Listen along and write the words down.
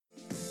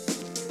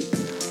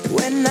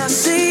When I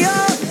see your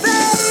face.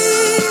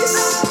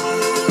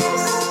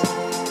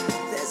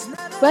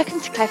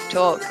 Welcome to Cleft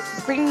Talk,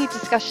 bringing you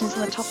discussions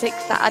on the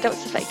topics that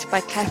adults affected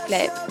by cleft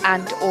lip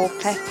and or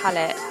cleft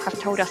palate have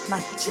told us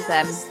matter to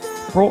them.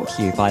 Brought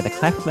to you by the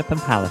Cleft Lip and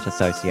Palate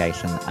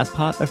Association as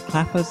part of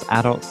CLAPA's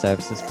Adult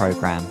Services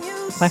Program.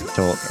 Cleft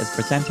Talk is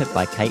presented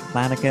by Kate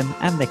Flanagan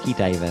and Nicky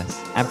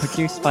Davis and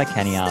produced by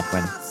Kenny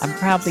Ardwin and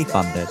proudly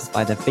funded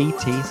by the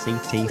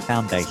VTCT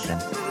Foundation.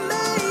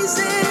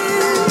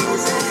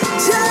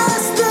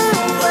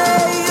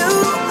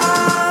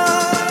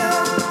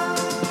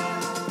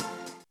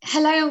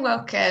 Hello and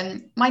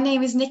welcome. My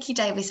name is Nicky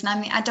Davis and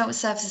I'm the Adult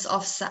Services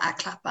Officer at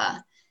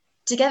CLAPA.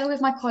 Together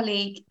with my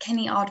colleague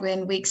Kenny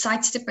Ardwin, we're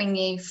excited to bring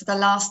you for the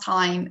last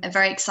time a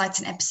very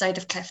exciting episode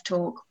of Cleft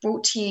Talk,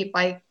 brought to you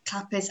by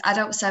CLAPA's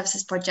Adult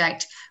Services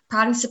Project,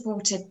 proudly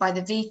supported by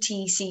the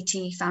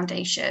VTCT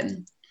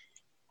Foundation.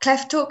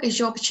 Cleft Talk is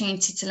your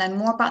opportunity to learn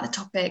more about the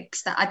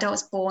topics that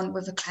adults born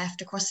with a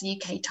cleft across the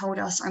UK told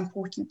us are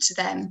important to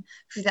them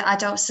through the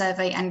Adult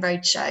Survey and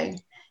Roadshow.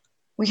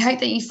 We hope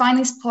that you find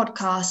this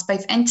podcast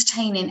both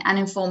entertaining and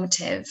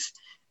informative.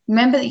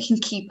 Remember that you can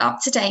keep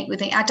up to date with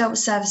the Adult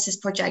Services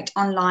Project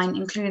online,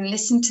 including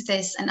listen to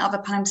this and other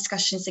panel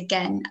discussions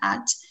again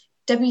at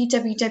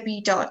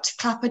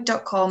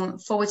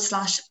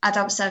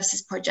www.clapa.com/Adult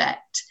Services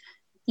Project.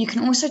 You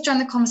can also join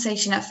the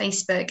conversation at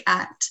Facebook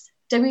at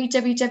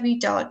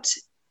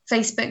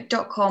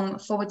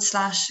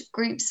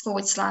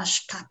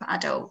www.facebook.com/groups/CLAPA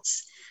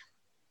Adults.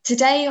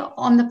 Today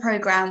on the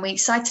programme, we're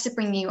excited to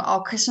bring you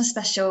our Christmas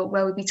special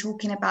where we'll be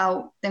talking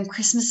about them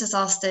Christmas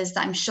disasters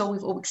that I'm sure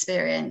we've all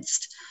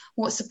experienced,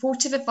 what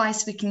supportive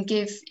advice we can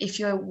give if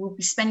you will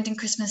be spending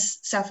Christmas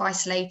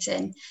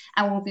self-isolating,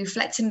 and we'll be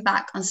reflecting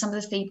back on some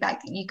of the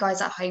feedback that you guys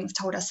at home have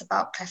told us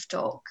about Cleft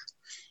Talk.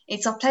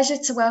 It's our pleasure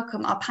to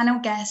welcome our panel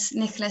guests,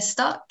 Nicola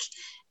Stock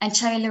and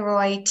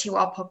LeRoy, to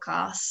our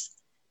podcast.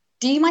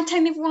 Do you mind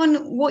telling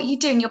everyone what you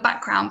do in your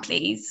background,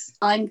 please?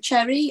 I'm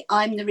Cherry.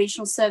 I'm the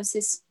Regional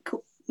Services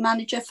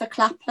Manager for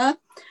CLAPA.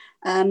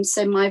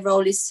 So my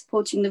role is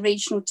supporting the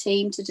regional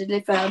team to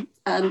deliver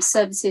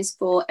services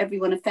for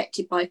everyone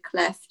affected by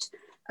cleft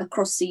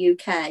across the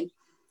UK.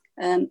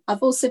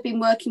 I've also been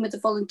working with the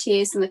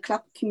volunteers and the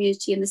CLAPA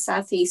community in the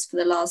South East for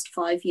the last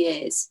 5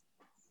 years.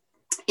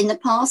 In the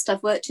past,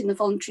 I've worked in the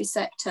voluntary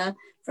sector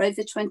for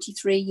over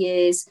 23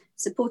 years,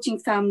 supporting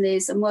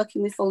families and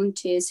working with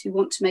volunteers who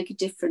want to make a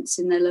difference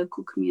in their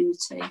local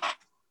community.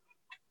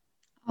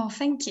 Oh,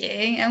 thank you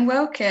and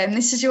welcome.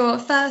 This is your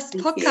first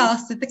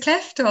podcast with the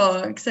Cleft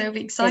Talk, so it'll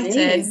be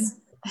exciting.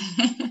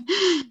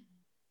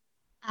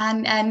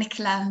 And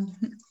Nicola.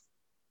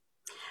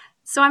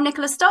 So I'm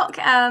Nicola Stock.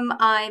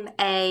 I'm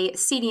a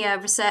Senior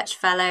Research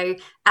Fellow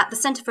at the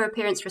Centre for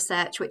Appearance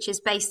Research, which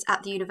is based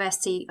at the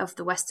University of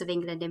the West of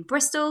England in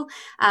Bristol.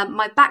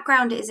 My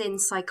background is in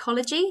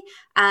psychology,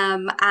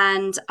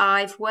 and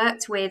I've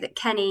worked with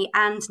Kenny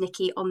and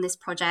Nicky on this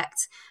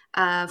project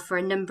for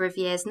a number of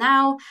years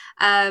now,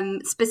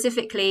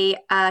 specifically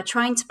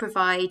trying to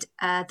provide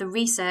the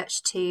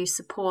research to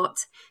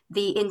support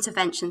the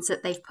interventions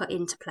that they've put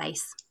into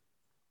place.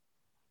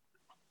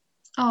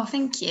 Oh,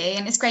 thank you.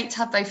 And it's great to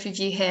have both of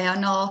you here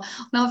on our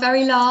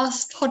very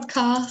last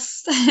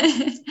podcast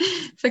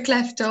for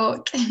Cleft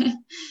Talk.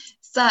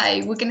 So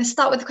we're going to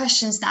start with the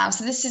questions now.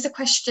 So this is a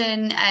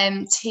question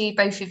to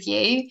both of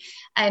you.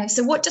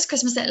 So what does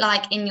Christmas look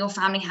like in your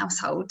family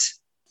household?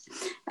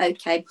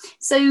 Okay,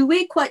 so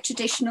we're quite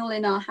traditional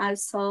in our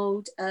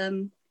household,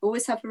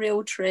 always have a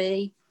real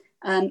tree.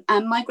 And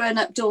my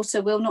grown-up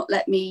daughter will not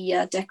let me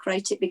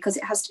decorate it because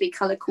it has to be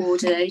colour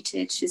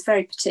coordinated. She's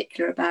very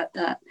particular about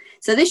that.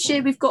 So this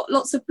year we've got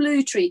lots of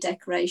blue tree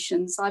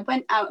decorations. I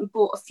went out and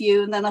bought a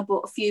few, and then I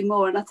bought a few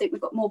more, and I think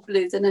we've got more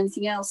blue than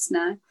anything else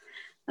now.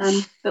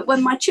 But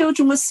when my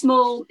children were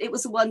small, it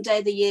was one day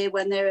of the year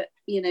when they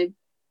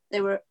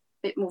were a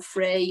bit more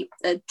free.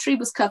 The tree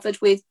was covered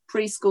with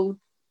preschool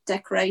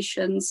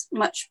decorations,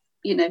 much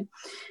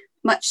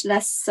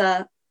less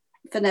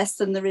finesse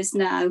than there is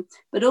now.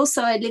 But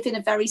also I live in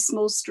a very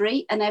small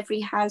street, and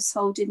every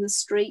household in the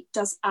street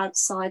does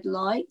outside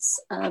lights.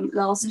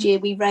 Last year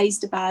we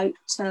raised about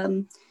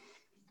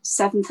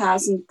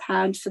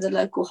 £7,000 for the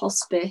local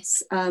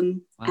hospice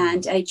and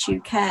Age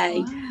UK.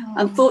 Wow.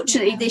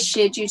 Unfortunately, this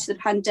year, due to the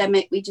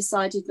pandemic, we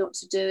decided not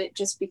to do it,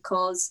 just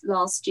because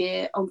last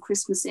year on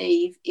Christmas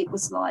Eve it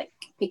was like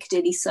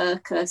Piccadilly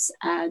Circus,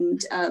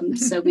 and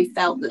so we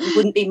felt that there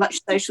wouldn't be much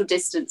social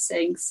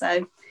distancing.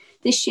 So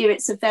this year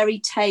it's a very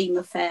tame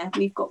affair.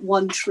 We've got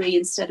one tree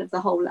instead of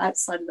the whole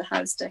outside of the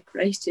house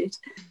decorated.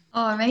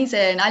 Oh,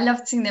 amazing. I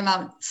love seeing them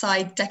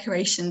outside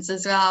decorations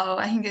as well.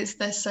 I think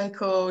they're so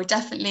cool.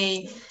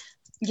 Definitely,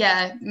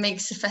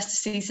 makes the festive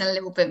season a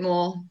little bit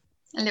more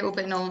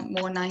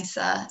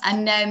nicer.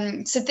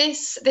 And so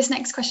this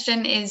next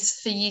question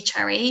is for you,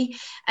 Cherry.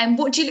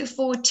 What do you look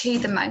forward to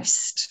the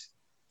most?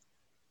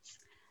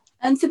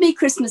 And for me,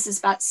 Christmas is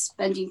about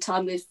spending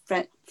time with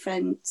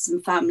friends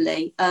and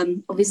family.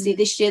 Obviously,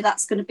 this year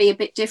that's going to be a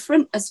bit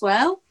different as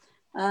well.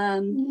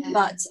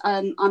 But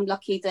I'm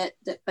lucky that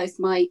both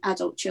my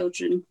adult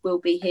children will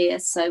be here,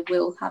 so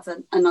we'll have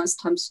a nice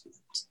time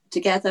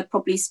together,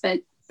 probably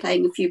spent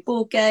playing a few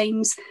board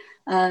games,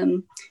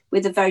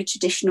 with a very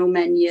traditional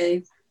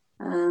menu.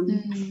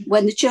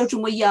 When the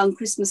children were young,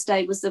 Christmas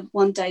Day was the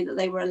one day that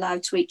they were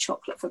allowed to eat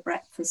chocolate for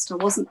breakfast. I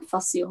wasn't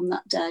fussy on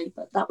that day,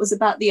 but that was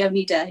about the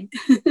only day.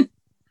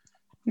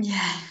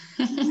 Yeah.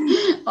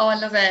 Oh, I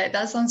love it.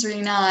 That sounds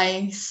really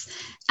nice.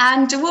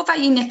 And what about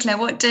you, Nicola?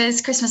 What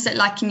does Christmas look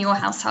like in your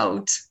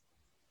household?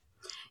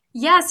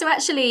 Yeah, so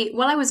actually,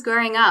 while I was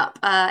growing up,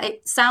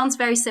 it sounds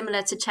very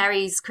similar to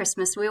Cherry's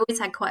Christmas. We always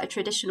had quite a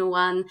traditional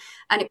one,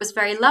 and it was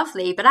very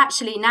lovely. But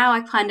actually, now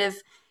I've kind of,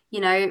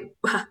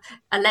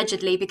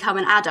 allegedly become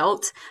an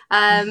adult.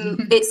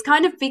 It's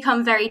kind of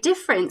become very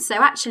different. So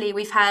actually,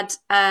 we've had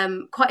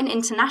quite an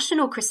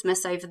international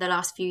Christmas over the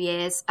last few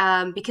years,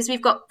 because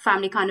we've got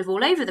family kind of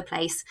all over the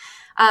place.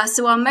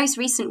 So our most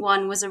recent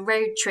one was a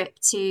road trip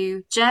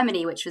to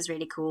Germany, which was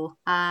really cool.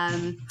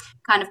 Kind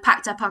of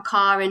packed up our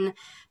car and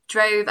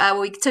drove,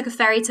 we took a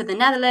ferry to the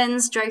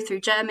Netherlands, drove through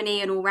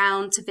Germany and all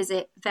round to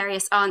visit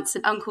various aunts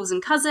and uncles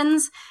and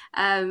cousins,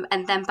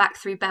 and then back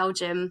through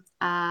Belgium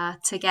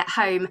to get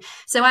home.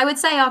 So I would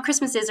say our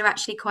Christmases are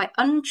actually quite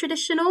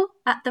untraditional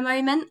at the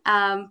moment,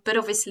 but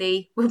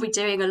obviously we'll be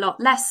doing a lot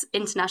less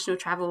international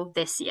travel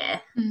this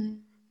year.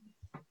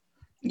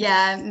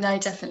 Yeah, no,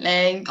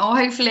 definitely. Or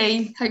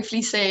hopefully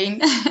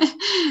soon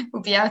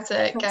we'll be able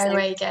to go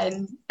away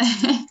again.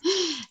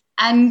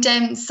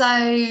 And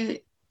so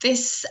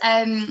this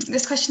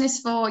question is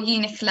for you,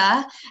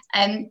 Nicola.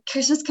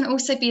 Christmas can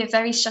also be a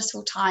very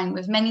stressful time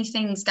with many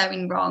things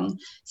going wrong.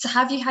 So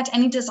have you had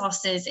any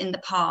disasters in the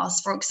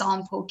past? For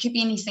example, could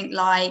be anything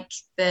like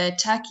the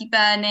turkey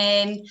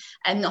burning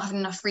and not having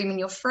enough room in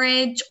your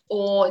fridge,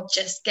 or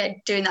just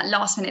doing that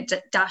last minute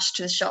dash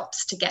to the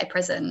shops to get a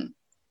present.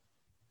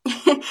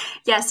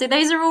 Yeah, so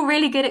those are all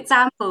really good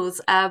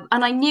examples. And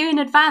I knew in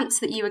advance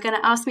that you were going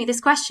to ask me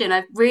this question.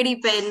 I've really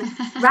been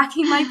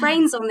racking my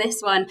brains on this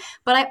one,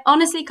 but I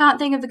honestly can't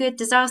think of a good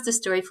disaster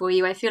story for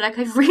you. I feel like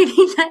I've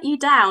really let you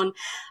down.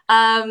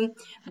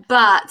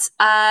 But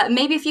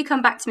maybe if you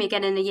come back to me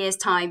again in a year's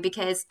time,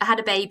 because I had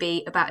a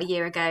baby about a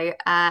year ago,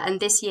 and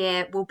this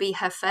year will be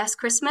her first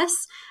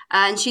Christmas.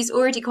 And she's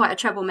already quite a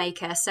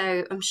troublemaker,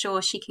 so I'm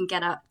sure she can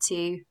get up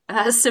to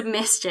some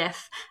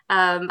mischief,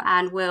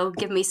 and will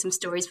give me some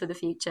stories for the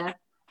future.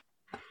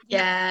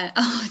 Yeah,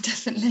 oh,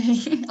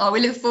 definitely. Oh,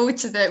 we look forward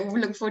to that.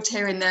 We'll look forward to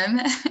hearing them.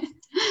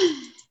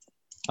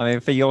 I mean,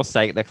 for your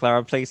sake, Nicola,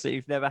 I'm pleased that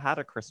you've never had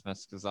a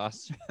Christmas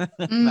disaster.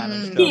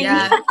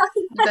 Yeah,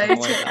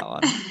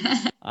 that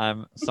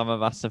one. Some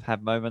of us have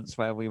had moments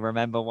where we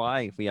remember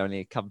why we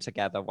only come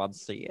together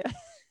once a year.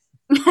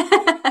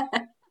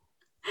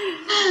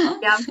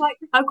 Yeah,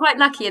 I'm quite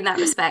lucky in that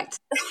respect.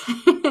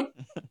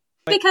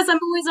 Because I'm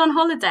always on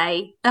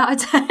holiday.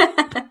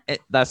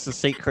 That's the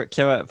secret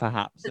to it,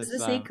 perhaps. It's the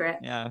secret.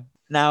 Yeah.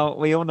 Now,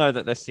 we all know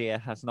that this year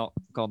has not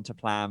gone to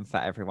plan for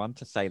everyone,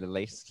 to say the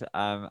least.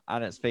 And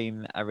it's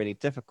been a really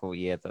difficult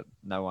year that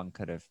no one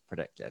could have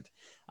predicted.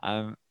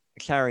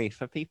 Cherry,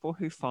 for people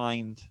who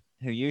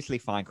usually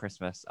find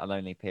Christmas a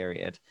lonely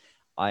period,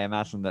 I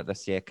imagine that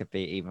this year could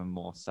be even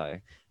more so.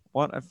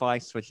 What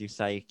advice would you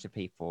say to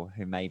people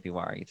who may be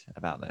worried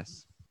about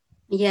this?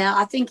 Yeah,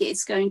 I think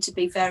it's going to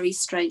be very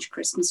strange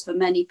Christmas for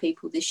many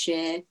people this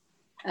year.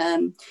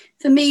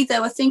 For me,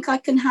 though, I think I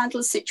can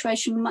handle a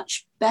situation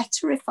much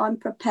better if I'm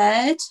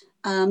prepared.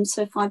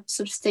 So if I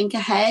sort of think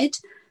ahead.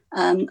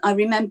 I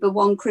remember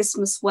one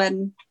Christmas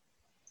when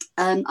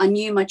I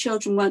knew my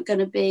children weren't going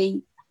to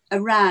be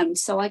around.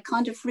 So I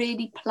kind of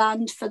really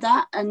planned for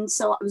that. And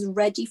so I was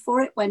ready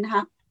for it when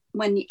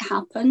it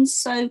happens.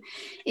 So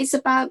it's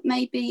about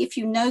maybe if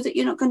you know that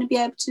you're not going to be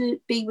able to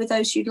be with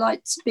those you'd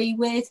like to be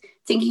with,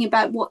 thinking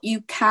about what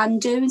you can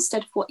do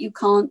instead of what you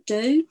can't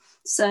do.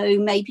 So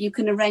maybe you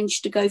can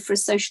arrange to go for a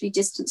socially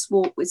distanced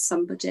walk with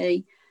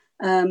somebody,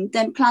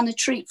 then plan a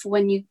treat for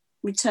when you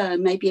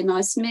return, maybe a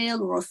nice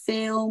meal or a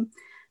film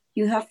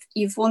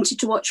you've wanted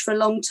to watch for a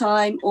long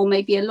time, or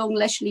maybe a long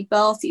leisurely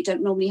bath that you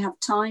don't normally have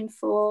time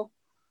for.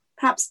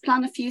 Perhaps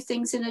plan a few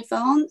things in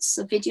advance,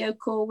 a video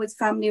call with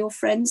family or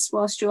friends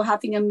whilst you're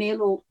having a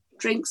meal or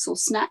drinks or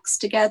snacks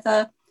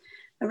together,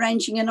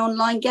 arranging an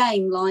online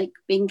game like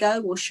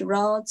bingo or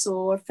charades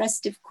or a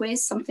festive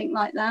quiz, something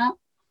like that.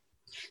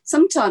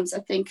 Sometimes I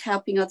think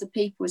helping other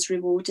people is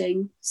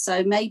rewarding.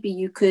 So maybe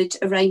you could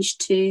arrange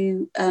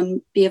to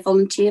be a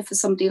volunteer for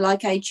somebody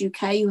like Age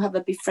UK who have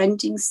a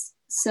befriending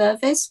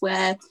service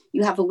where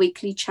you have a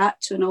weekly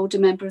chat to an older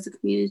member of the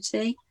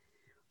community.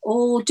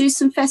 Or do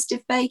some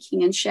festive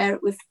baking and share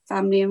it with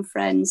family and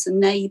friends and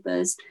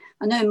neighbours.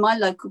 I know in my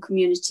local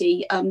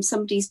community,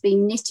 somebody's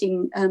been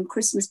knitting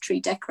Christmas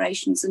tree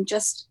decorations and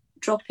just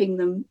dropping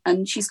them.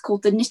 And she's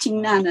called the Knitting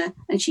Nana,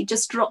 and she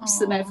just drops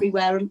them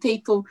everywhere and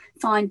people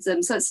find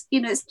them. So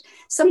it's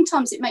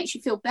sometimes it makes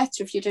you feel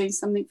better if you're doing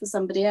something for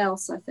somebody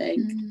else, I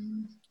think.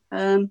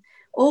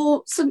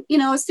 Or some,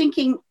 I was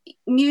thinking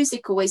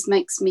music always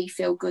makes me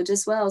feel good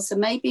as well. So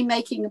maybe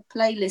making a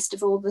playlist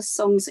of all the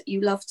songs that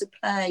you love to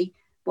play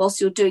whilst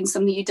you're doing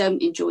something you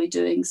don't enjoy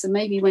doing. So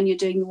maybe when you're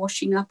doing the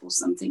washing up or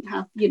something,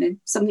 have,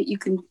 something you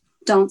can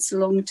dance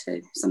along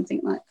to,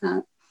 something like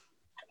that.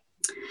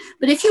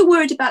 But if you're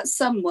worried about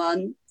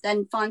someone,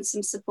 then find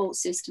some support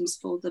systems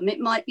for them. It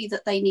might be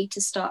that they need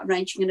to start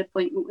arranging an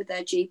appointment with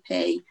their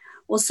GP,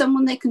 or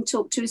someone they can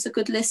talk to is a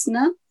good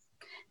listener.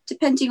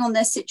 Depending on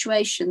their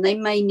situation, they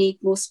may need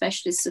more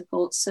specialist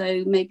support.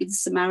 So maybe the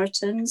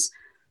Samaritans,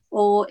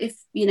 or if,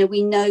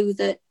 we know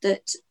that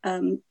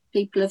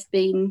people have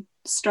been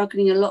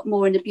struggling a lot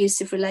more in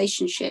abusive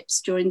relationships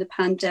during the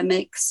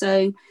pandemic.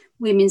 So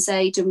Women's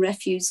Aid and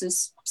Refuge are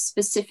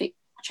specific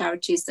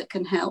charities that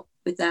can help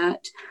with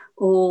that,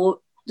 or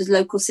the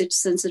local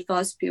Citizens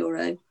Advice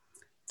Bureau.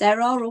 There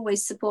are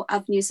always support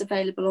avenues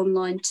available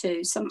online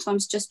too.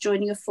 Sometimes just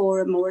joining a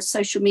forum or a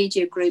social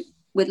media group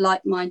with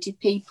like-minded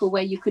people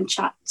where you can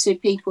chat to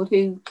people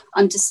who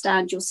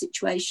understand your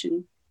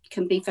situation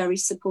can be very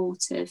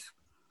supportive.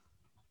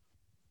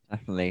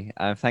 Definitely.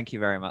 Thank you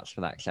very much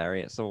for that,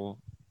 Clary. It's all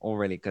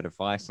really good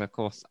advice. And of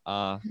course,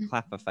 our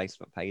CLAPA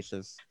Facebook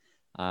pages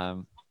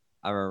are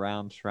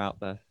around throughout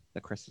the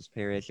Christmas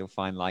period. You'll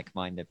find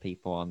like-minded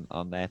people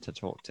on there to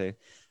talk to.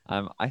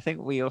 I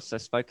think we also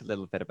spoke a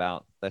little bit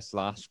about this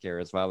last year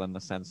as well, in the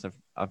sense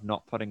of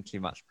not putting too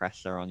much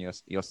pressure on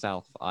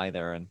yourself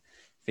either, and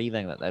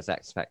feeling that there's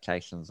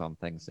expectations on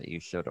things that you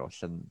should or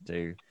shouldn't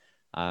do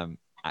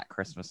at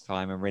Christmas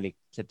time, and really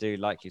to do,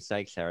 like you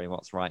say, Clary,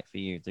 what's right for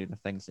you. Do the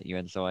things that you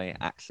enjoy,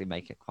 actually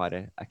make it quite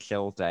a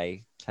chill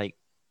day,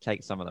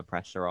 take some of the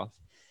pressure off,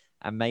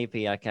 and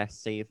maybe, I guess,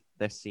 see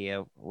this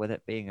year, with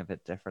it being a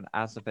bit different,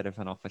 as a bit of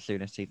an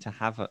opportunity to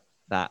have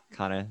that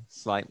kind of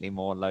slightly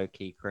more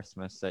low-key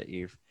Christmas that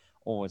you've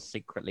always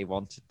secretly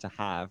wanted to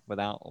have,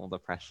 without all the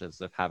pressures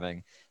of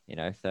having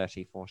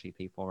 30, 40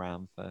 people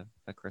around for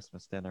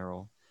Christmas dinner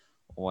or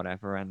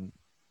whatever. And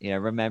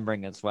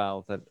remembering as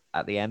well that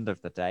at the end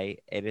of the day,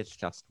 it is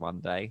just one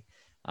day,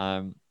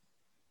 and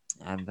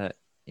that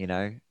you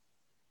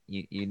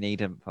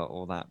needn't put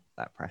all that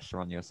pressure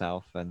on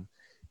yourself, and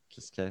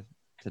just to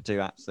do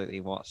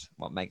absolutely what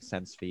makes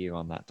sense for you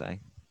on that day.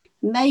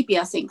 Maybe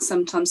I think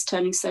sometimes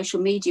turning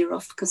social media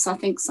off, because I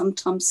think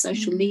sometimes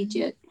social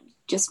media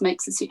just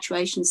makes the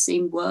situation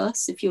seem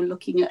worse if you're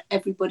looking at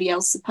everybody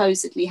else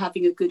supposedly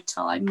having a good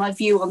time. My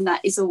view on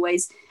that is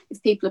always,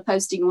 if people are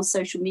posting on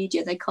social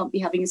media, they can't be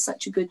having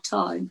such a good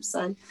time.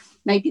 So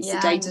maybe it's the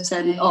day to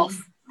turn it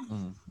off.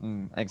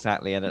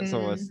 Exactly. And it's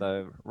always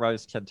the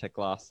rose-tinted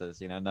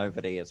glasses.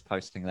 Nobody is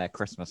posting their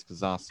Christmas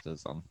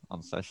disasters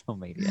on social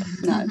media.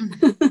 No.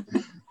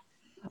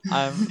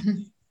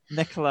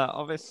 Nicola,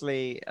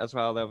 obviously, as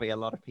well, there'll be a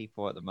lot of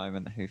people at the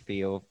moment who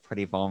feel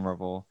pretty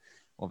vulnerable,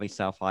 will be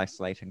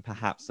self-isolating,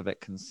 perhaps a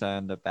bit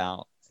concerned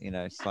about,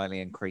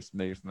 slightly increased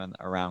movement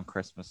around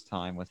Christmas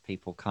time, with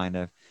people kind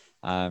of,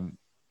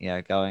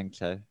 going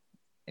to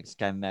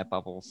extend their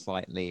bubble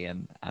slightly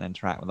and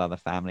interact with other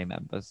family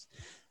members.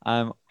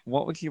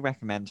 What would you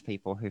recommend to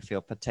people who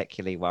feel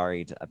particularly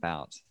worried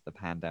about the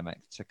pandemic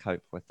to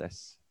cope with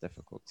this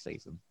difficult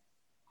season?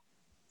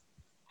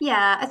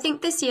 Yeah, I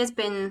think this year's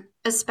been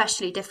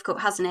especially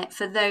difficult, hasn't it,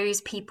 for those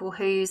people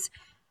whose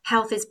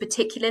health is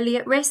particularly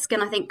at risk.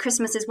 And I think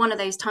Christmas is one of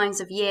those times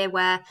of year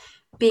where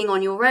being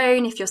on your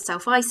own, if you're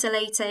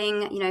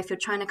self-isolating, if you're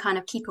trying to kind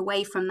of keep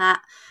away from the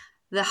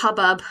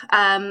hubbub,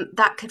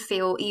 that could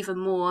feel even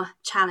more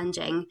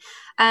challenging.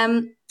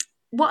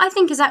 What I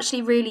think is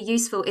actually really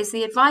useful is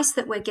the advice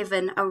that we're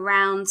given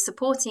around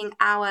supporting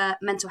our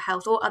mental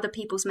health or other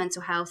people's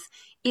mental health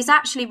is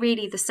actually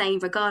really the same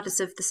regardless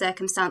of the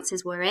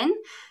circumstances we're in.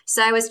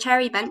 So as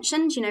Cherry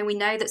mentioned, we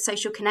know that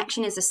social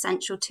connection is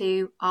essential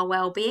to our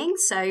well-being.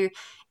 So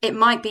it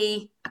might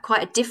be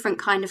quite a different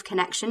kind of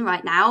connection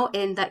right now,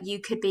 in that you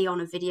could be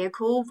on a video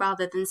call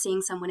rather than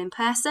seeing someone in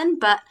person.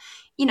 But,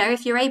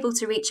 if you're able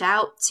to reach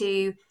out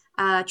to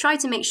try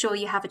to make sure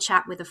you have a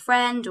chat with a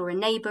friend or a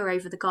neighbour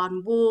over the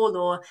garden wall,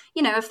 or,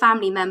 a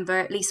family member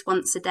at least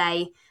once a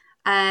day.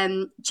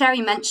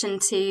 Cherry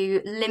mentioned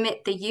to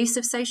limit the use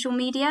of social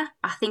media.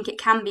 I think it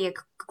can be a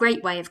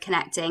great way of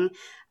connecting.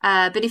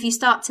 But if you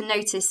start to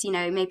notice,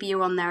 maybe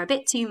you're on there a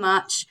bit too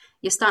much,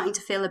 you're starting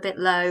to feel a bit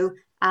low,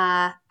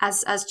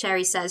 as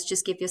Cherry says,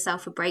 just give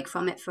yourself a break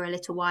from it for a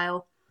little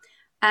while.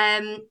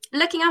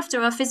 Looking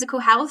after our physical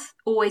health,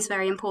 always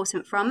very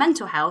important for our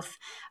mental health.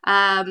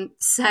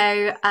 So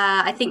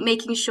I think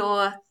making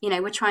sure,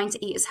 we're trying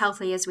to eat as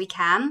healthy as we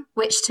can,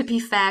 which, to be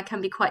fair,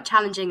 can be quite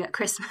challenging at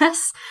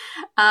Christmas.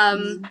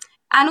 And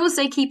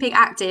also keeping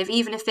active,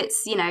 even if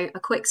it's, a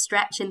quick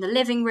stretch in the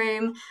living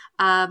room.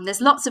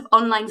 There's lots of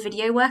online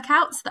video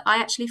workouts that I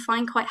actually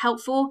find quite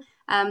helpful,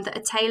 that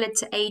are tailored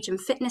to age and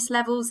fitness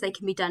levels. They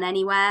can be done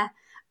anywhere.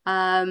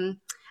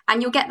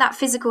 And you'll get that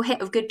physical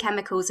hit of good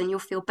chemicals, and you'll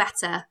feel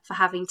better for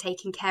having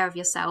taken care of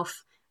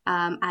yourself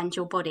and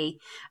your body.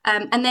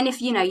 And then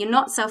if, you're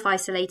not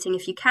self-isolating,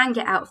 if you can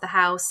get out of the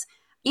house,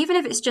 even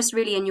if it's just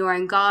really in your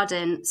own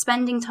garden,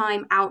 spending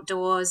time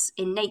outdoors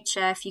in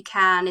nature, if you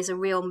can, is a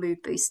real mood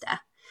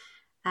booster.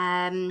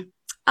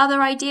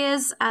 Other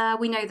ideas,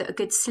 we know that a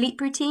good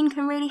sleep routine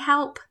can really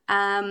help.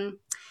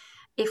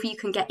 if you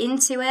can get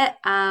into it,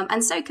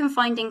 and so can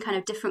finding kind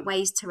of different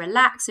ways to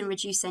relax and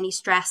reduce any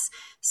stress.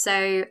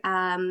 So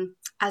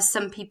as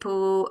some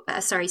people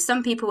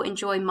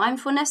enjoy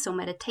mindfulness or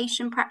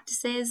meditation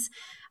practices.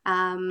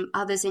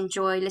 Others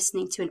enjoy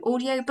listening to an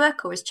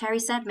audiobook, or as Cherry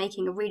said,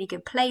 making a really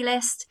good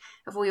playlist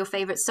of all your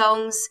favorite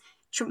songs.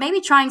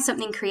 Maybe trying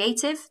something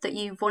creative that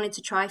you've wanted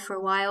to try for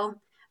a while.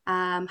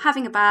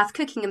 Having a bath,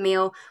 cooking a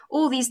meal,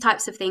 all these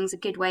types of things are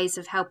good ways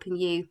of helping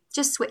you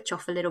just switch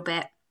off a little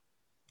bit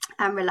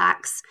and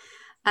relax.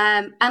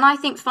 And I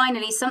think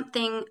finally,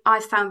 something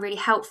I've found really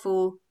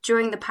helpful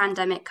during the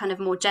pandemic, kind of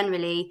more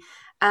generally,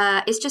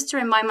 is just to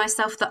remind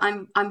myself that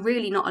I'm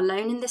really not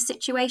alone in this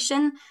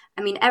situation.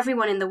 I mean,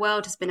 everyone in the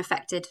world has been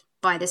affected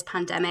by this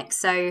pandemic.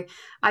 So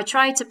I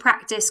try to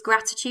practice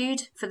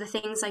gratitude for the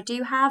things I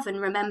do have and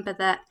remember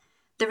that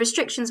the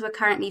restrictions we're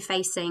currently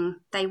facing,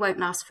 they won't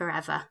last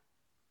forever.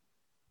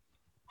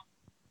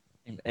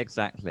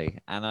 Exactly.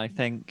 And I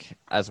think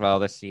as well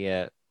this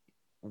year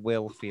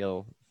will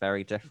feel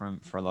very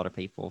different for a lot of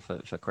people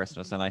for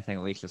Christmas. And I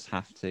think we just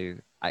have to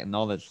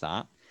acknowledge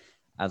that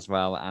as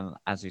well. And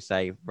as you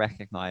say,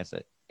 recognize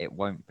it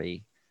won't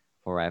be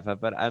forever.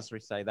 But as we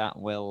say, that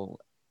will,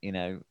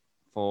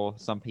 for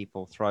some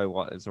people throw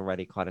what is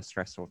already quite a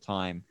stressful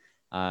time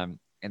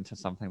into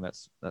something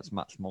that's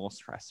much more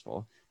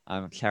stressful.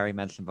 Cherry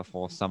mentioned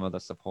before some of the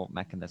support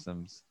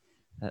mechanisms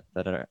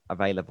that are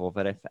available,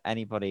 but if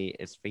anybody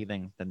is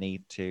feeling the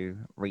need to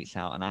reach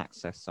out and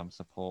access some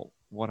support,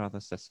 what other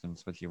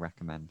systems would you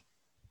recommend?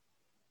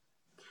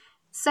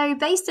 So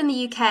based in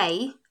the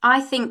UK, I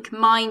think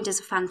Mind is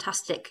a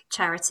fantastic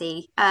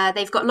charity.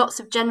 They've got lots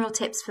of general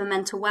tips for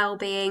mental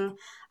well-being.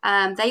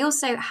 They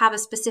also have a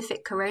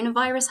specific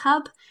coronavirus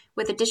hub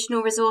with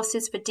additional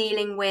resources for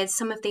dealing with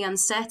some of the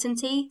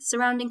uncertainty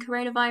surrounding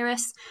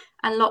coronavirus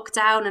and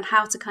lockdown and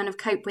how to kind of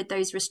cope with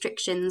those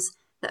restrictions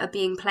that are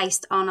being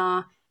placed on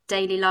our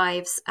daily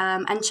lives.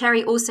 And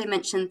Cherry also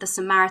mentioned the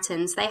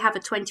Samaritans. They have a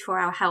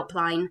 24-hour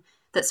helpline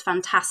that's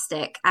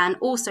fantastic, and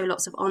also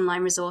lots of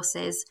online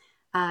resources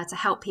to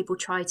help people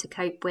try to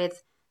cope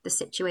with the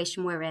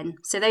situation we're in.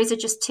 So those are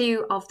just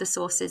two of the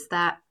sources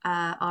that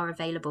are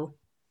available.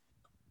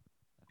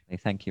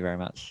 Thank you very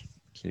much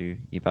to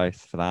you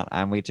both for that.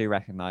 And we do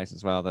recognise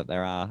as well that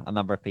there are a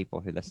number of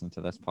people who listen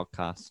to this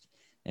podcast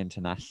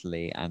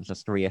internationally, and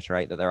just to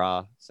reiterate that there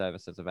are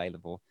services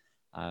available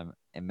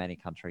in many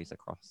countries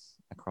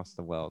across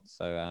the world.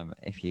 So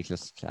if you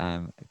just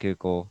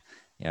Google,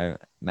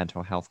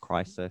 mental health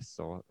crisis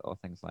or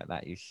things like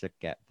that, you should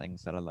get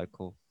things that are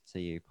local to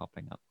you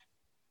popping up.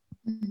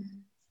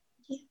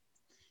 Yeah.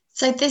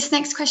 So this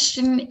next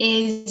question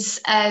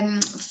is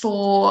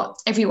for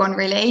everyone,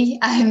 really.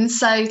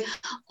 So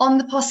on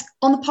the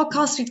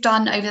podcast we've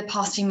done over the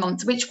past few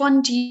months, which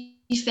one do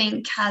you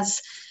think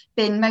has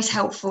been most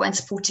helpful and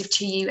supportive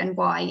to you, and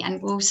why? And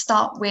we'll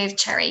start with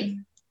Cherry.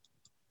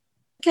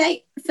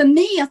 Okay, for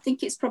me, I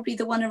think it's probably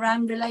the one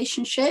around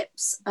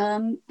relationships,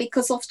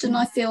 because often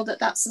I feel that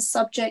that's a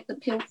subject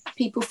that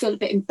people feel a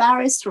bit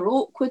embarrassed or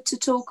awkward to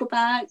talk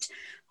about.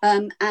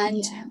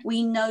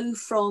 We know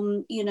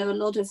from, a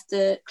lot of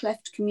the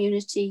cleft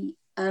community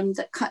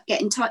that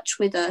get in touch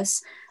with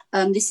us,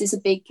 this is a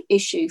big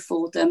issue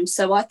for them.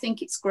 So I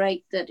think it's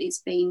great that it's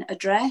been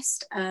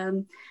addressed.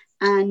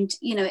 And,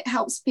 it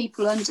helps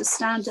people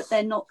understand that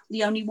they're not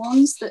the only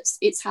ones that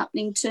it's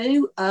happening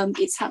to.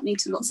 It's happening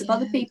to lots of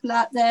other people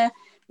out there,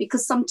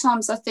 because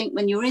sometimes I think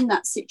when you're in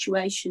that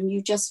situation,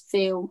 you just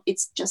feel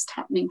it's just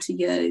happening to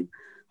you.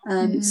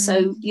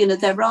 So,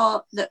 there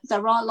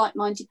are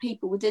like-minded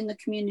people within the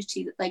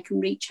community that they can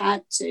reach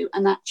out to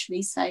and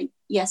actually say,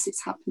 yes,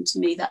 it's happened to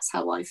me. That's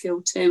how I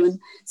feel too. And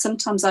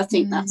sometimes I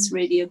think that's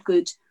really a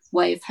good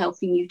way of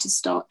helping you to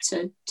start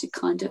to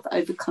kind of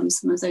overcome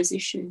some of those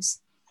issues.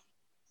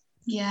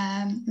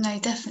 Yeah, no,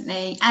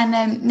 definitely.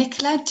 And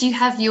Nicola, do you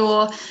have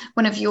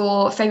one of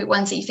your favourite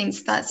ones that you think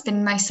that's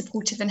been most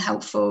supportive and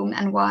helpful,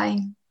 and why?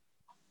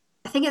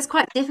 I think it's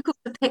quite difficult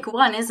to pick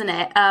one, isn't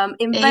it?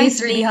 It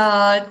is really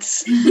hard.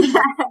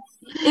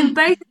 In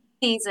both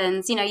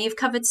seasons, you've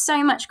covered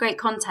so much great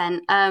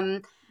content.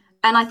 And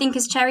I think,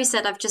 as Cherry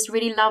said, I've just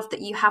really loved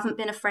that you haven't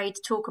been afraid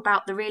to talk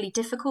about the really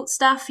difficult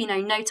stuff.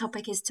 No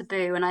topic is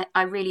taboo, and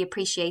I really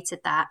appreciated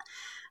that.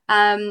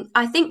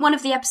 I think one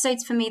of the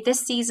episodes for me this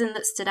season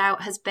that stood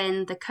out has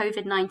been the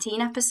COVID-19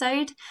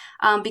 episode,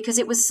 because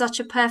it was such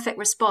a perfect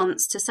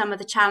response to some of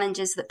the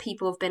challenges that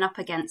people have been up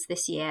against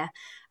this year.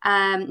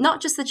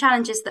 Not just the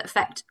challenges that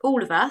affect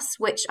all of us,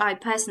 which I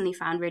personally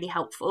found really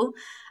helpful,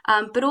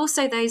 but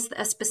also those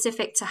that are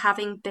specific to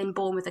having been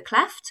born with a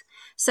cleft,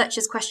 such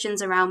as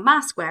questions around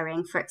mask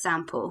wearing, for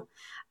example.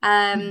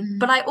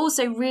 But I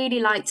also really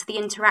liked the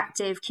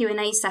interactive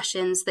Q&A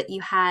sessions that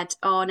you had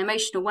on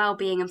emotional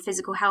well-being and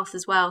physical health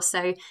as well.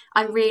 So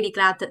I'm really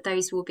glad that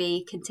those will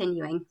be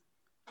continuing.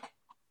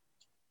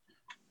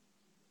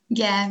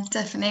 Yeah,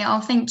 definitely. Oh,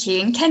 thank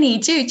you. And Kenny,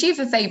 do you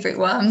have a favourite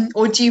one,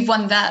 or do you have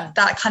one that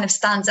kind of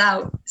stands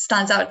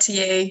out to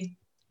you?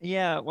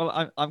 Yeah,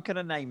 well, I'm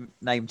going to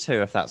name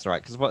two, if that's all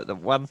right, because the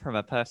one from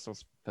a personal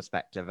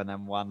perspective, and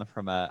then one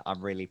from a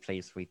I'm really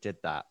pleased we did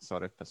that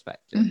sort of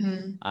perspective.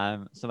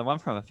 So the one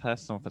from a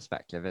personal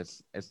perspective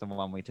is the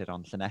one we did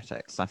on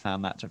genetics. I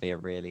found that to be a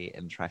really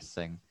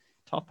interesting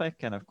topic,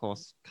 and of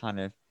course, kind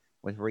of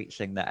with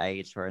reaching the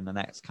age where in the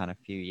next kind of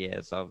few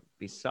years I'll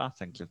be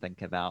starting to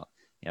think about,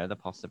 you know, the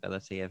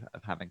possibility of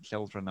having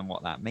children and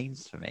what that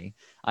means for me.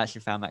 I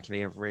actually found that to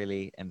be a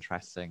really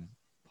interesting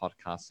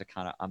podcast to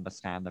kind of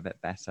understand a bit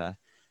better,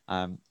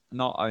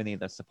 not only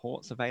the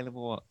supports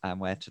available and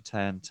where to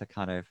turn to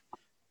kind of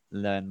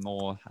learn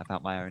more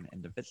about my own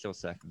individual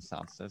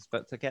circumstances,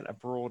 but to get a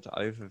broad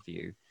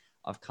overview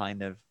of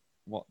kind of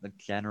what the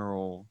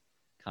general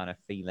kind of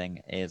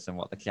feeling is and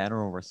what the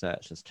general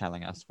research is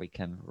telling us we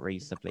can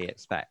reasonably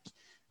expect.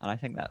 And I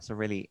think that's a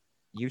really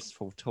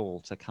useful tool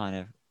to kind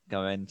of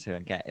go into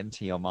and get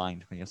into your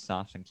mind when you're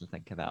starting to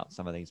think about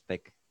some of these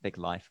big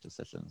life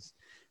decisions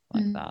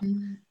like that.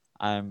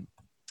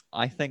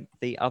 I think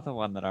the other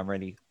one that I'm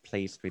really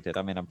pleased we did,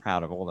 I mean, I'm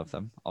proud of all of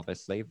them,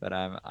 obviously, but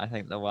I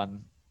think the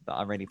one that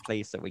I'm really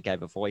pleased that we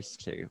gave a voice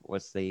to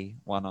was the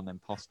one on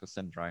imposter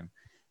syndrome,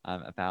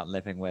 about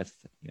living with,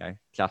 you know,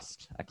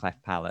 just a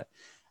cleft palate.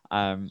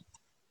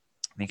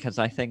 Because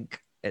I think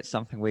it's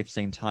something we've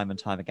seen time and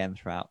time again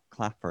throughout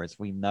CLAPA, is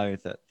we know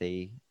that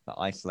the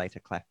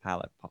isolated cleft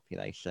palate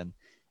population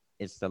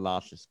is the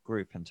largest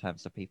group in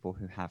terms of people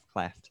who have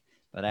cleft,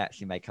 but they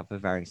actually make up a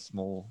very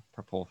small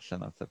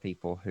proportion of the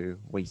people who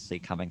we see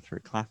coming through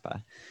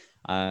CLAPA.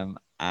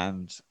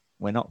 And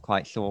we're not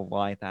quite sure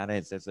why that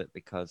is. Is it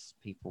because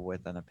people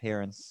with an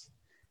appearance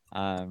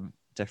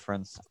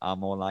difference are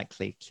more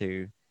likely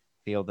to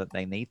feel that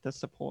they need the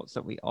supports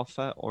that we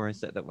offer, or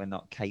is it that we're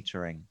not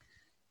catering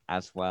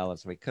as well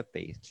as we could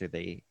be to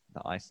the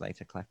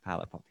isolated cleft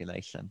palate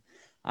population?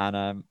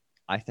 And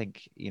I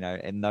think, you know,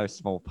 in no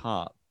small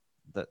part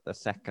that the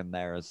second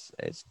there is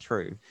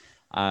true.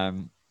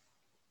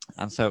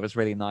 And so it was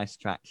really nice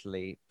to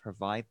actually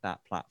provide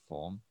that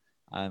platform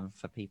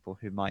for people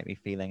who might be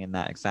feeling in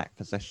that exact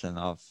position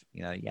of,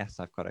 you know, yes,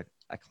 I've got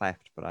a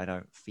cleft, but I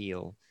don't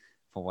feel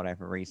for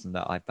whatever reason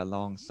that I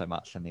belong so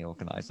much in the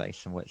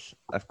organization, which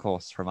of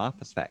course from our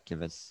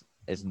perspective is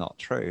not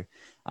true.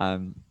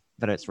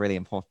 But it's really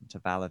important to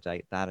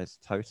validate that is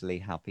totally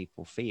how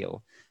people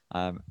feel,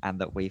 and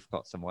that we've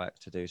got some work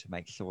to do to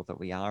make sure that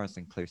we are as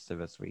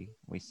inclusive as we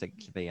seek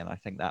to be. And I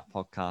think that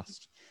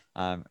podcast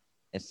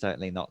is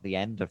certainly not the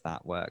end of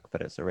that work,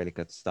 but it's a really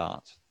good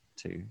start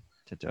to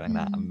doing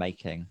that and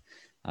making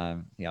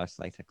the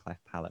isolated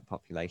cleft palate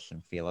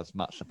population feel as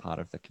much a part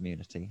of the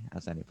community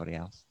as anybody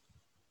else.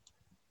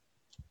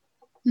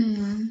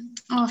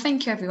 Oh,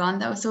 thank you, everyone.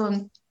 That was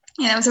all.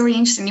 Yeah, that was really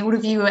interesting. All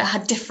of you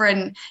had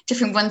different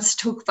ones to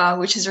talk about,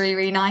 which is really,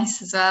 really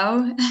nice as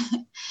well.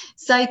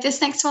 So this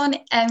next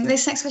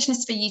question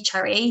is for you,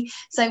 Cherry.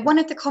 So one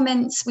of the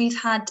comments we've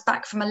had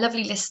back from a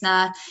lovely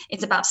listener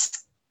is about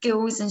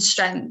skills and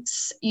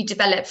strengths you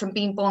develop from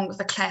being born with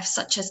a cleft,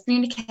 such as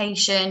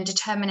communication,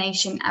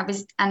 determination,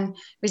 and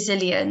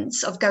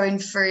resilience of going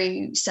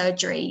through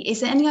surgery. Is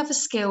there any other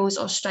skills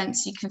or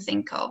strengths you can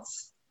think of?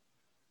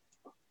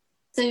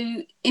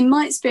 So in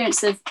my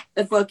experience of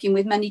working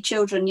with many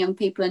children, young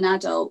people and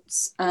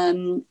adults,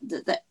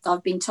 that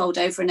I've been told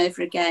over and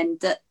over again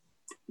that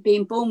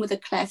being born with a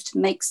cleft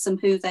makes them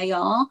who they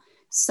are.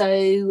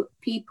 So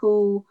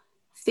people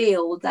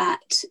feel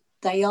that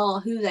they are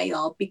who they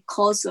are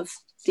because of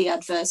the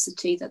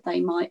adversity that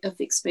they might have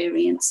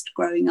experienced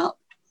growing up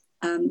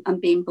and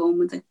being born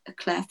with a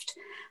cleft.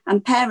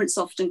 And parents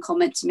often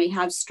comment to me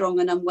how strong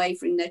and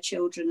unwavering their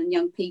children and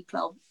young people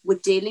are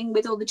with dealing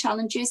with all the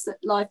challenges that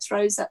life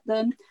throws at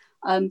them,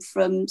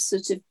 from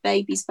sort of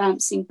babies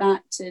bouncing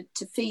back to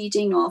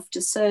feeding after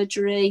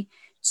surgery,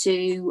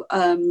 to,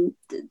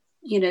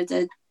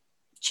 the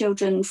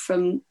children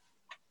from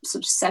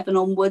sort of 7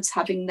 onwards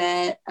having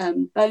their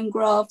bone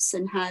grafts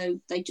and how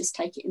they just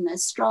take it in their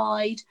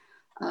stride.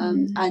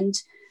 And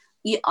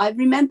I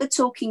remember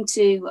talking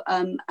to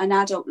an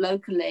adult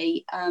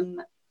locally,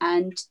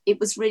 and it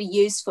was really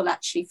useful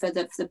actually for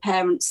the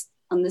parents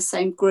on the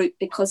same group,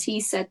 because he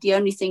said the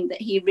only thing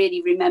that he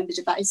really remembered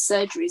about his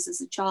surgeries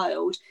as a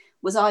child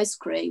was ice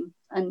cream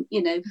and,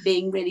 you know,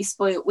 being really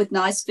spoilt with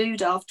nice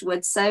food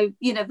afterwards. So,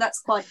 you know, that's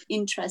quite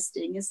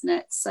interesting, isn't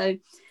it? So,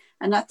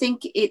 and I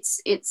think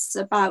it's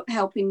about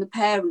helping the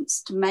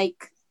parents to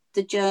make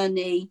the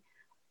journey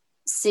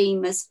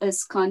seem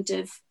as kind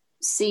of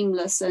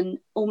seamless and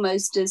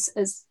almost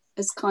as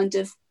kind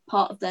of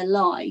part of their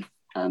life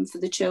for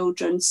the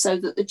children, so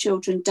that the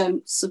children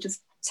don't sort of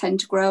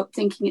tend to grow up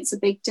thinking it's a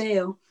big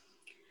deal.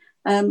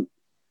 And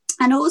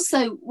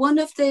also one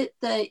of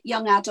the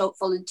young adult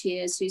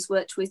volunteers who's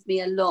worked with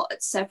me a lot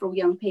at several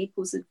young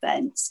people's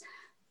events,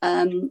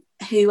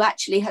 who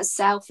actually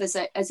herself as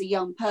a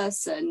young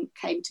person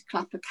came to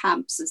CLAPA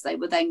camps, as they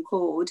were then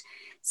called,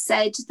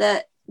 said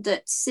that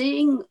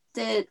seeing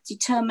the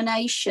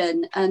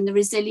determination and the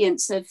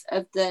resilience of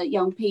the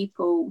young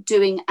people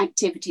doing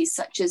activities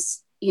such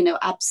as, you know,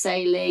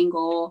 abseiling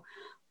or,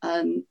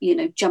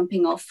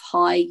 jumping off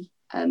high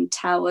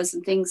towers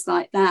and things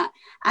like that,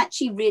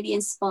 actually really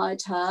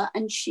inspired her.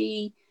 And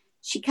she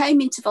she came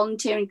into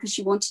volunteering because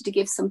she wanted to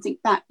give something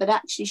back, but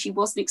actually she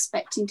wasn't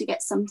expecting to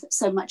get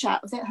so much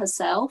out of it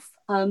herself.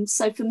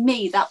 So for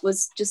me, that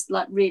was just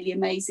like really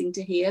amazing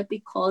to hear,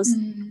 because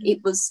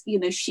it was, you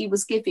know, she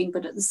was giving,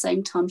 but at the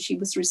same time she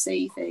was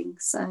receiving.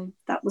 So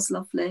that was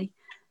lovely.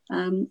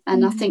 And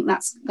I think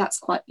that's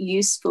quite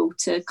useful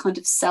to kind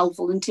of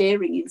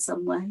self-volunteering in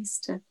some ways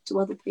to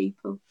other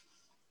people.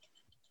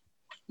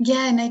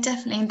 Yeah, no,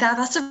 definitely.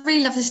 That's a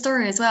really lovely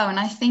story as well. And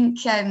I think,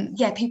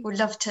 people would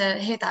love to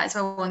hear that as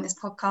well on this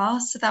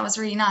podcast. So that was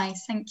really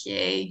nice. Thank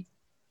you.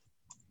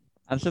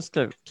 And just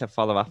to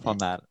follow up on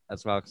that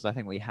as well, because I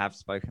think we have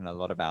spoken a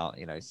lot about,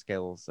 you know,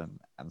 skills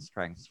and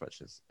strengths,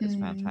 which is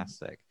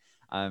fantastic.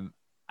 And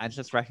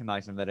just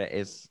recognizing that it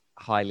is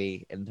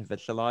highly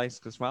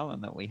individualized as well,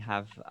 and that we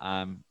have,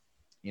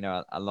 you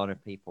know, a lot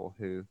of people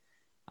who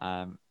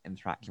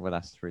interacted with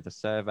us through the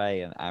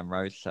survey and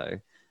roadshow,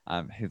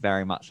 who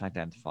very much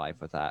identify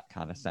with that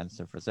kind of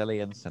sense of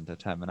resilience and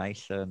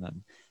determination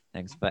and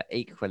things. But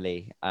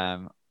equally,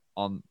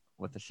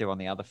 with the shoe on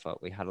the other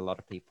foot, we had a lot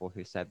of people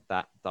who said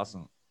that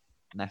doesn't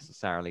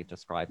necessarily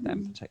describe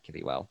them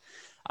particularly well.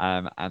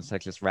 And so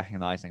just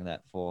recognizing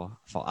that for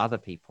other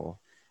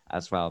people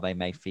as well, they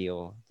may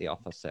feel the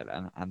opposite.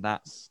 And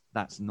that's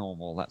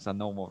normal. That's a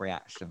normal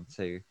reaction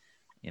to,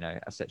 you know,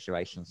 a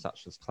situation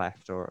such as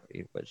Cleft, or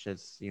which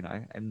is, you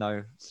know, in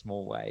no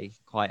small way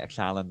quite a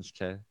challenge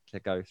to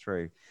go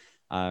through.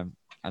 And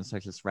so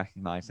just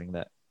recognizing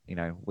that, you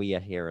know, we are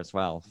here as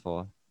well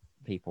for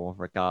people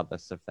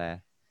regardless of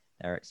their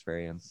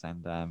experience.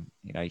 And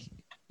you know,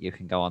 you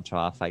can go onto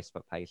our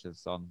Facebook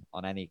pages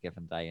on any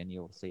given day, and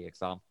you'll see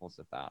examples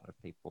of that, of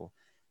people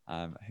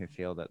who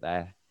feel that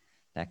their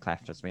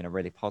cleft has been a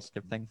really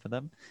positive thing for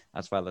them,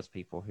 as well as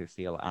people who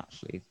feel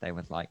actually they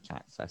would like to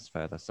access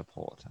further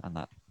support, and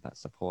that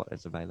support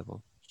is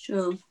available.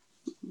 Sure.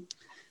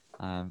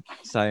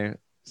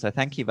 So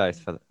thank you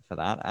both for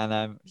that.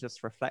 And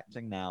just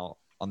reflecting now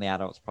on the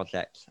Adults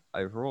Project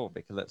overall,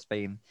 because it's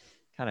been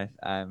kind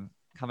of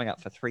coming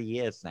up for 3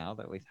 years now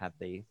that we've had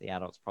the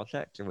Adults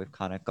Project, and we've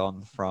kind of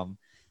gone from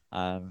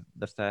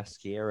the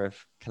first year of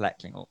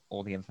collecting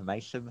all the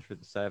information through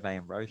the survey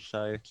and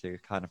roadshow to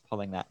kind of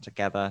pulling that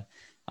together.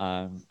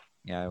 You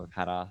know, we've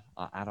had our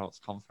adults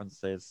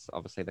conferences,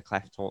 obviously the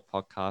Cleft Talk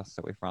podcast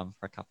that we've run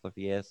for a couple of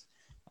years,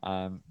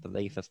 the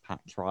Leavers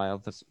Pack trial.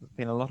 There's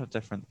been a lot of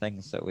different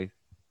things that we've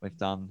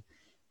done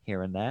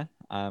here and there,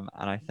 and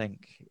I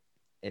think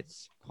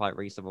it's quite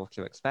reasonable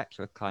to expect,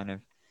 with kind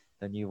of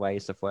the new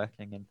ways of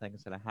working and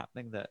things that are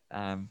happening, that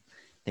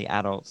the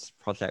Adults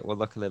Project will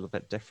look a little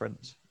bit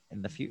different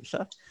in the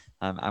future,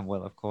 and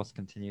will of course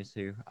continue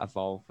to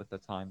evolve with the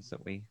times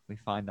that we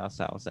find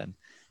ourselves in.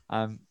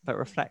 But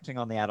reflecting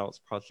on the Adults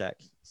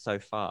Project so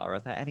far, are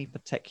there any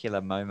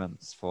particular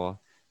moments for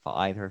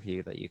either of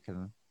you that you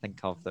can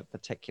think of that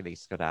particularly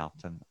stood out,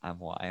 and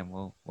why? And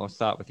we'll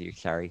start with you,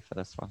 Sherry, for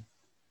this one.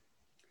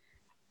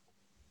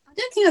 I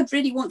don't think I'd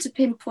really want to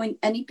pinpoint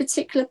any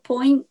particular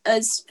point,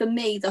 as for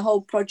me the whole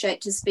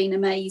project has been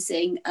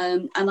amazing,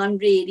 and I'm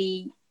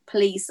really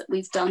pleased that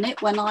we've done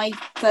it. When I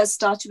first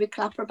started with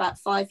CLAPA about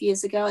 5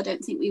 years ago, I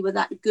don't think we were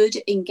that good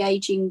at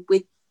engaging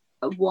with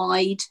a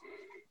wide,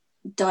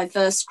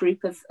 diverse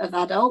group of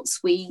adults.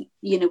 We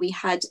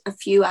had a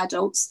few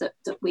adults that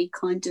we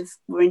kind of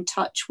were in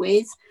touch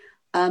with,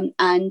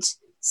 and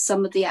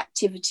some of the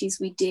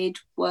activities we did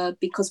were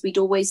because we'd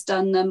always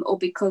done them, or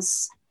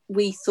because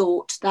we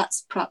thought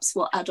that's perhaps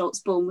what adults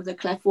born with a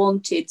cleft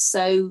wanted.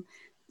 So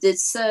the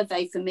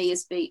survey for me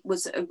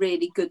was a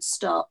really good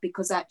start,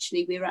 because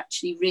actually we're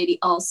actually really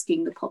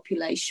asking the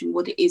population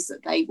what it is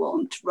that they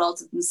want,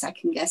 rather than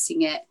second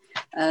guessing it,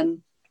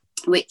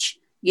 which,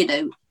 you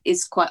know,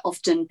 is quite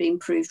often being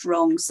proved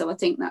wrong. So I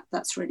think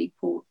that's really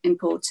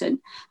important.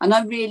 And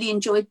I really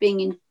enjoyed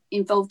being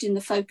involved in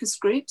the focus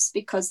groups,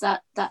 because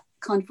that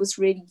kind of was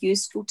really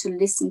useful to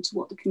listen to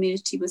what the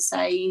community was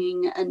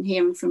saying and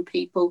hearing from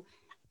people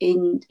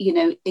in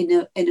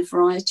a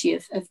variety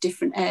of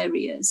different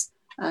areas.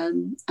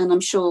 And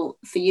I'm sure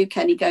for you,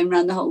 Kenny, going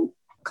around the whole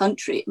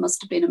country, it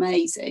must have been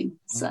amazing.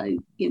 So,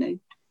 you know,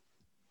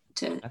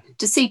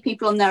 to see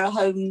people on their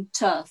home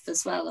turf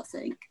as well, I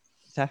think.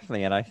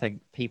 Definitely. And I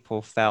think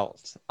people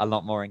felt a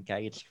lot more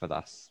engaged with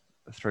us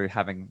through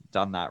having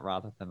done that,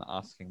 rather than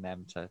asking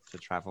them to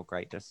travel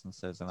great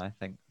distances, and I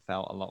think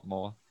felt a lot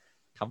more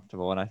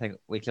comfortable. And I think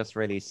we just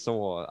really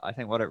saw, I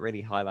think what it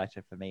really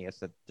highlighted for me is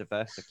the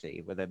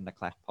diversity within the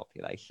cleft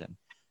population,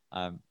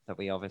 that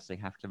we obviously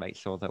have to make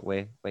sure that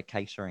we're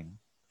catering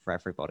for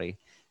everybody.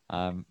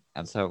 And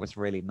so it was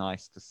really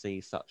nice to see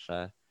such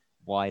a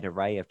wide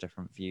array of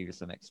different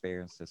views and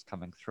experiences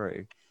coming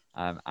through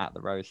at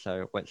the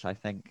roadshow, which I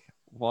think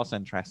was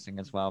interesting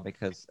as well,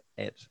 because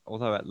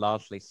although it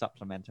largely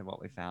supplemented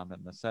what we found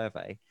in the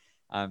survey,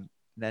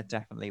 there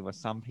definitely were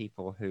some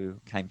people who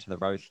came to the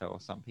roadshow, or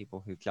some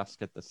people who just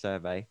did the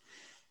survey,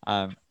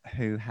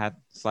 who had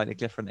slightly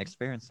different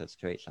experiences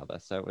to each other.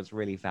 So it was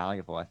really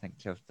valuable, I think,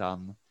 to have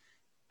done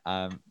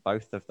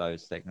both of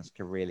those things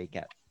to really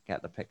get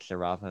the picture,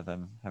 rather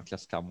than have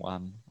just done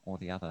one or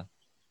the other.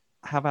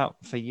 How about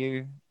for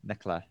you,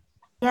 Nicola?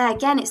 Yeah,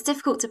 again, it's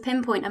difficult to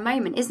pinpoint a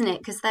moment, isn't it?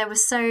 Because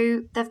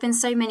there've been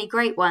so many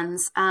great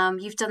ones.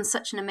 You've done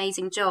such an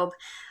amazing job.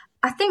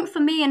 I think for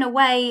me, in a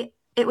way,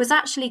 it was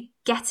actually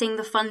getting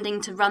the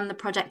funding to run the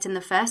project in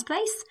the first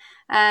place,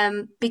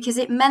 because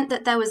it meant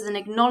that there was an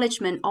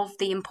acknowledgement of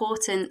the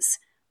importance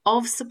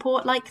of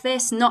support like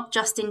this, not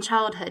just in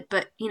childhood,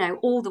 but,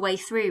 all the way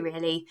through,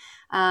 really,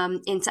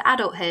 into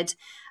adulthood.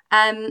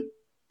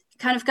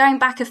 Kind of going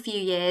back a few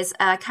years,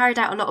 I carried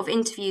out a lot of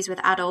interviews with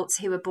adults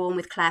who were born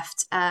with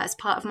cleft as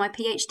part of my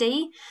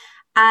PhD.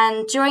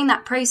 And during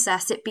that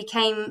process, it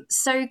became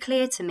so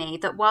clear to me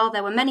that while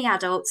there were many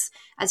adults,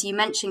 as you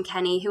mentioned,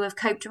 Kenny, who have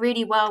coped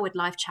really well with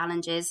life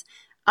challenges,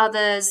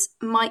 others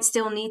might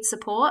still need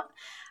support.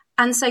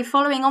 And so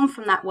following on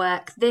from that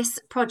work, this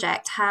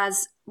project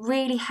has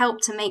really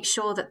helped to make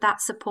sure that that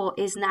support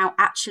is now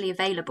actually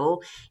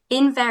available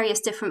in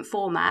various different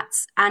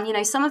formats.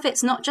 And, some of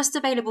it's not just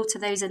available to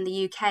those in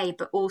the UK,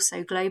 but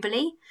also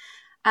globally.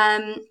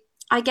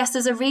 I guess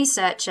as a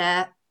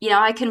researcher,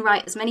 I can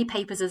write as many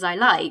papers as I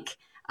like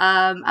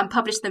and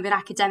publish them in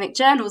academic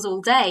journals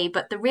all day,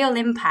 but the real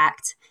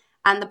impact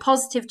and the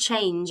positive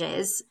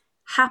changes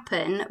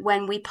happen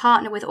when we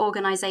partner with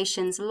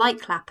organisations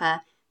like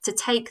CLAPA to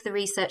take the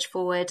research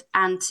forward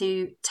and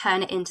to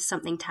turn it into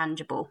something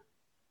tangible.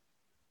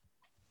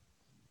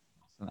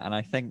 And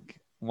I think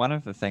one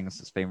of the things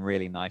that's been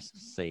really nice to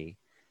see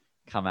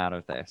come out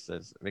of this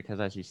is because,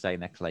 as you say,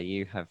 Nicola,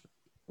 you have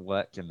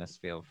worked in this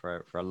field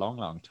for a long,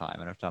 long time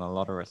and have done a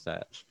lot of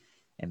research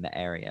in the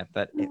area.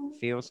 But it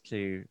feels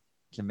to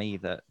me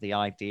that the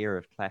idea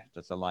of cleft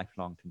as a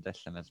lifelong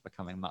condition is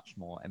becoming much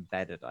more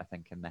embedded, I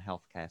think, in the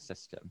healthcare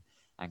system,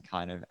 and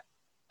kind of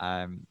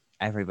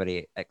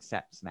everybody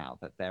accepts now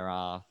that there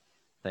are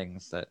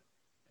things that,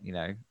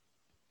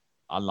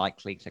 are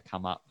likely to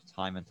come up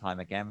time and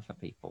time again for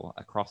people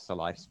across the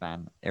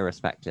lifespan,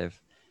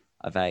 irrespective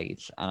of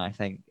age. And I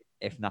think,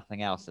 if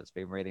nothing else, it's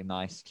been really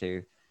nice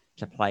to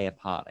play a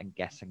part in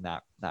getting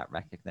that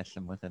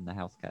recognition within the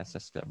healthcare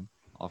system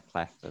of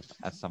cleft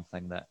as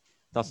something that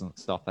doesn't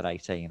stop at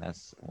 18,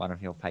 as one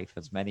of your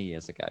papers many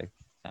years ago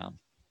found.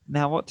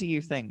 Now, what do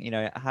you think,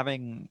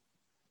 having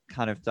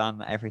kind of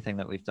done everything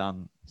that we've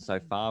done so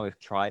far, we've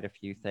tried a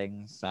few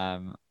things,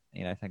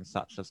 things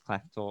such as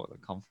Cleft Talk, the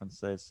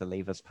conferences, the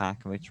Levers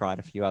Pack, and we've tried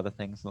a few other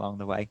things along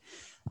the way.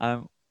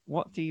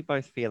 What do you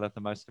both feel are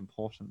the most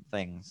important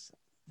things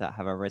that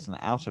have arisen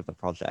out of the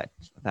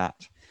project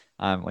that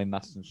we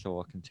must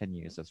ensure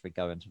continues as we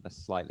go into this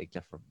slightly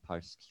different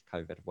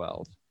post-COVID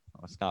world?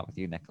 I'll start with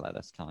you, Nicola,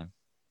 this time.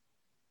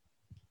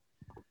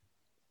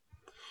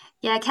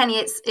 Yeah, Kenny,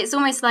 it's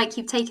almost like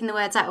you've taken the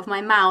words out of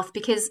my mouth,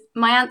 because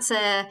my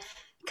answer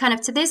kind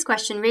of to this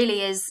question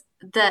really is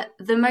that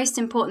the most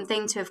important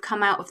thing to have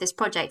come out of this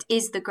project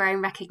is the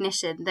growing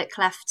recognition that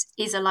cleft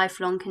is a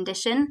lifelong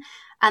condition,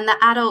 and that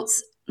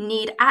adults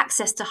need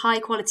access to high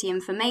quality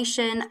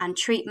information and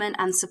treatment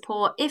and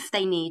support if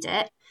they need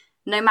it,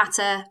 no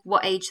matter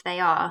what age they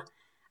are.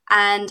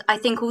 And I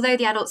think although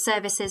the Adult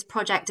Services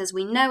Project as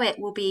we know it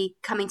will be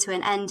coming to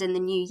an end in the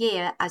new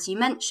year, as you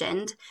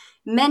mentioned,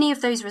 many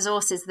of those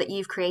resources that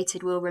you've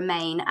created will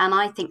remain. And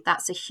I think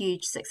that's a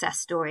huge success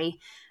story.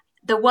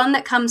 The one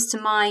that comes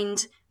to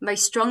mind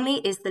most strongly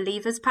is the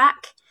Levers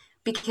Pack,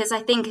 because I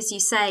think, as you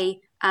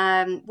say,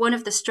 one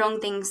of the strong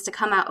things to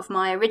come out of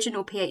my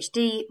original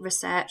PhD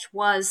research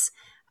was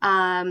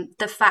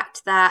the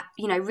fact that,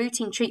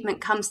 routine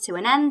treatment comes to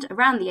an end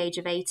around the age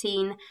of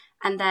 18,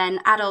 and then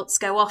adults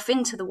go off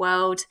into the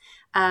world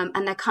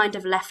and they're kind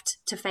of left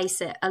to face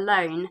it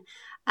alone.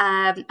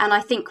 And I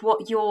think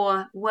what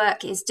your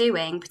work is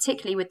doing,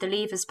 particularly with the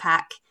Levers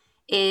Pack,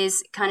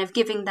 is kind of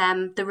giving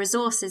them the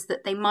resources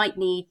that they might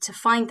need to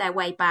find their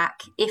way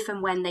back if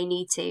and when they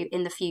need to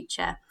in the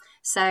future.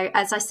 So,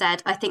 as I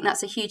said, I think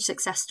that's a huge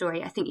success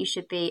story. I think you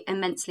should be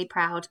immensely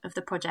proud of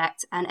the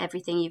project and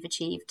everything you've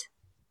achieved.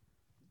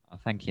 Well,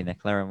 thank you,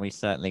 Nicola. And we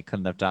certainly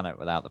couldn't have done it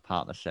without the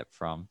partnership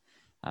from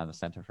the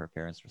Centre for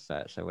Appearance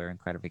Research. So we're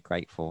incredibly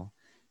grateful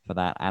for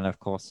that. And of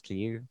course, to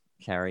you,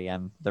 Kerry,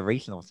 and the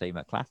regional team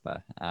at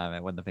CLAPA.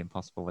 It wouldn't have been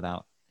possible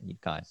without you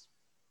guys.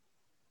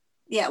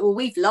 Yeah, well,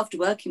 we've loved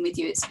working with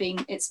you.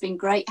 It's been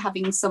great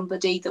having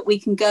somebody that we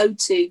can go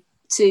to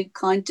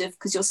kind of,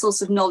 because your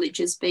source of knowledge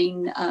has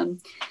been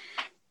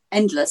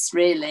endless,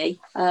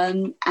 really.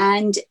 And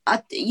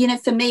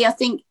for me, I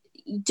think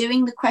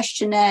doing the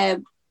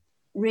questionnaire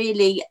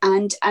really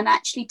and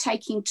actually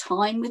taking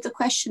time with the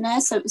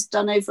questionnaire, so it was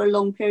done over a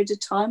long period of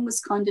time, was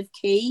kind of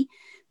key,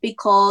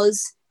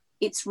 because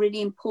it's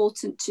really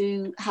important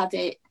to have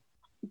it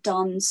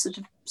done sort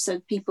of so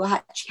people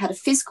actually had a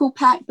physical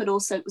pack, but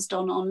also it was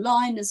done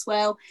online as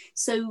well.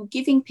 So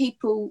giving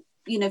people,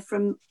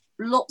 from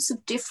lots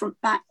of different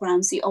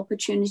backgrounds the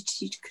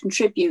opportunity to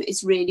contribute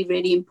is really,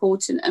 really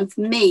important. And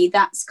for me,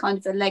 that's kind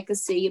of a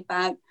legacy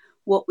about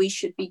what we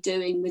should be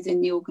doing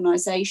within the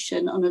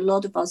organisation. And a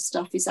lot of our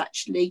stuff is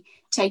actually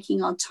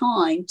taking our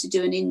time to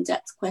do an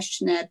in-depth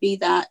questionnaire, be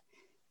that,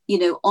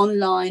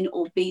 online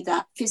or be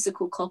that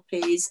physical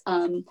copies.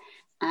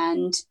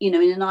 and, you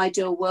know, in an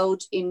ideal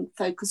world in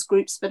focus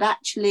groups, but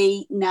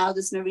actually now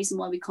there's no reason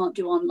why we can't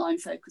do online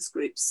focus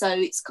groups. So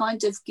it's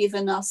kind of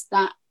given us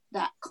that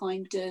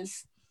kind of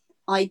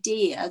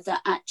idea that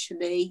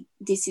actually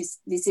this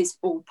is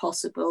all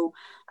possible.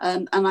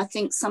 And I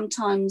think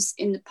sometimes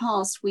in the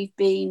past we've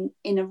been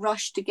in a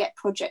rush to get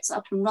projects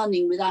up and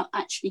running without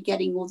actually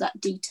getting all that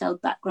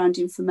detailed background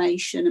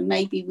information, and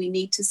maybe we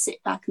need to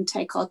sit back and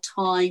take our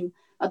time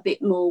a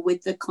bit more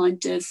with the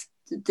kind of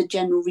the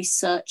general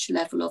research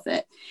level of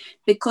it,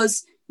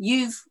 because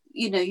you've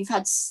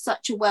had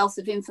such a wealth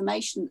of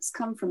information that's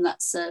come from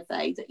that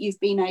survey that you've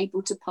been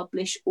able to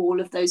publish all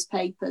of those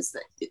papers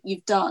that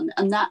you've done.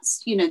 And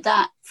that's, you know,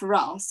 that for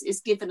us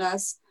is given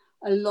us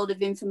a lot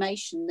of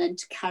information then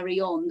to carry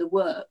on the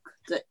work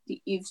that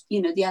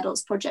the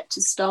Adults Project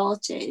has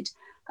started,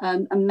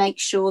 and make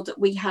sure that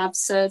we have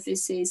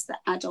services that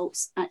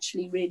adults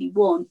actually really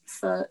want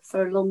for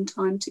a long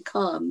time to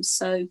come.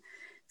 So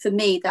for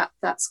me,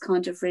 that's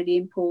kind of really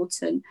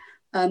important.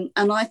 And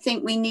I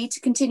think we need to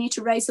continue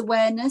to raise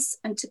awareness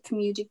and to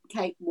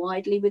communicate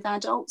widely with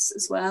adults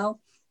as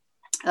well.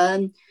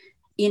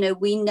 You know,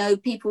 we know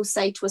people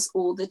say to us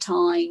all the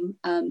time,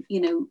 you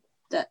know,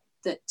 that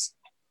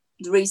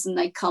the reason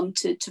they come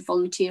to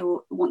volunteer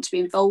or want to be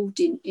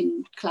involved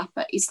in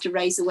CLAPA is to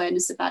raise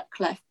awareness about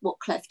Cleft, what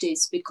Cleft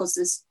is, because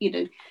there's, you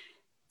know,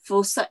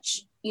 for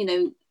such, you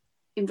know,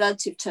 in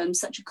relative terms,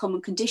 such a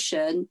common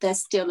condition, there's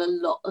still a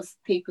lot of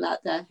people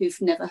out there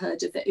who've never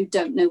heard of it, who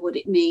don't know what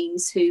it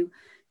means, who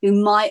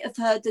might have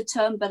heard the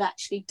term, but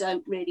actually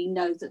don't really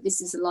know that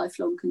this is a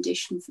lifelong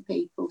condition for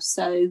people.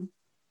 So,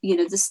 you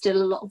know, there's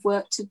still a lot of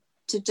work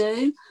to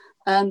do.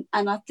 And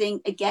I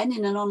think, again,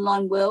 in an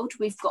online world,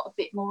 we've got a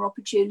bit more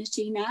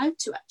opportunity now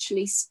to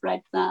actually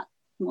spread that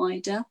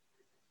wider.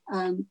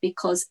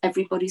 Because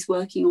everybody's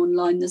working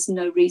online, there's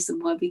no reason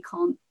why we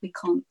can't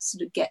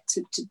sort of get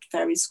to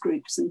various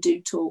groups and do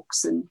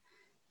talks and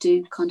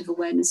do kind of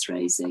awareness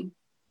raising.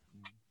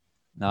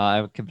 No,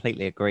 I would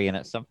completely agree, and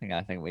it's something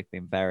I think we've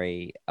been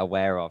very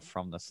aware of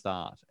from the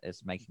start,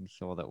 is making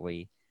sure that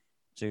we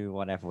do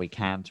whatever we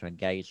can to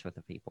engage with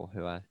the people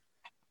who are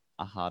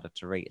harder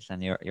to reach.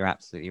 And you're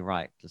absolutely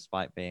right.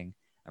 Despite being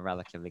a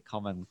relatively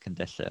common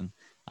condition,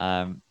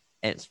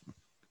 it's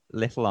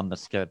little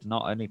understood,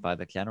 not only by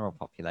the general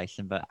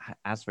population, but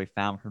as we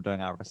found from doing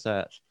our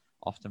research,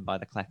 often by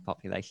the cleft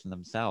population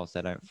themselves.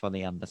 They don't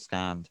fully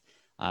understand,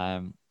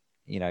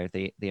 you know,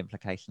 the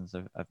implications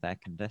of their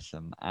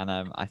condition. And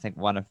I think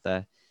one of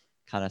the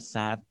kind of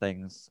sad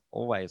things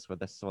always with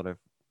this sort of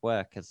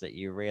work is that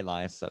you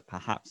realize that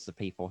perhaps the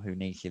people who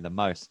need you the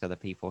most are the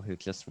people who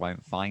just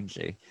won't find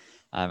you.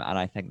 And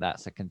I think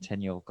that's a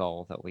continual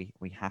goal that we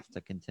have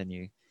to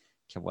continue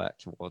to work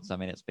towards. I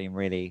mean, it's been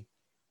really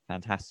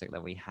fantastic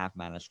that we have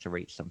managed to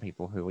reach some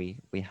people who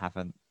we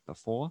haven't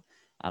before.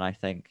 And I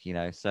think, you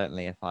know,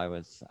 certainly if I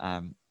was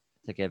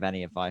to give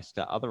any advice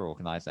to other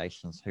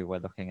organizations who were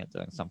looking at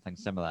doing something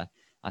similar,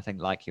 I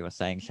think, like you were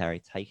saying,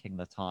 Sherry, taking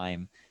the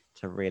time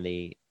to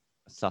really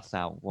suss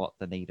out what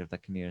the need of the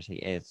community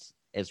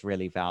is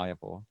really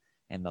valuable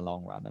in the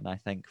long run. And I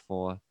think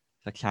for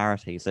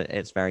charities,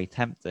 it's very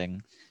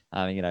tempting,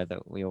 you know,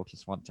 that we all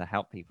just want to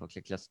help people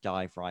to just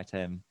dive right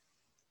in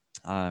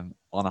on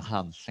a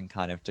hunch and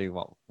kind of do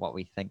what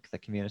we think the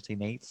community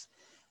needs,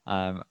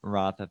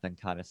 rather than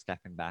kind of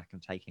stepping back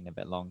and taking a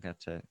bit longer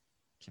to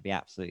be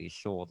absolutely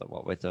sure that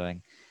what we're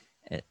doing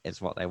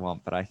is what they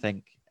want. But I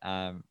think,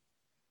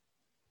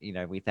 you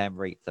know, we then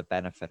reap the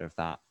benefit of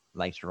that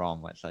later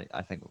on, which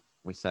I think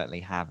we certainly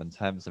have in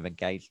terms of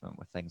engagement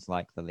with things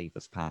like the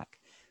Leavers Pack,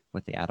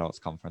 with the adults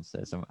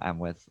conferences, and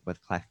with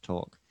Cleft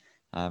Talk.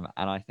 And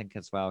I think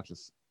as well,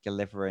 just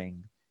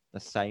delivering the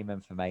same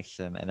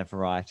information in a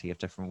variety of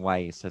different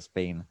ways has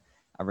been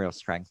a real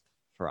strength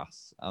for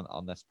us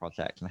on this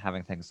project. And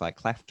having things like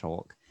Cleft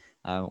Talk,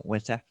 we're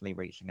definitely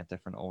reaching a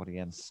different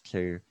audience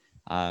to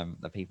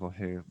the people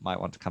who might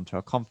want to come to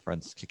a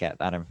conference to get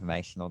that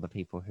information, or the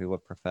people who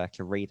would prefer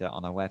to read it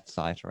on a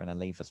website or in a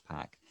Leavers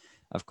Pack.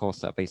 Of course,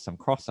 there'll be some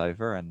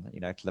crossover, and,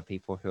 you know, to the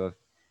people who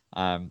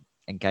have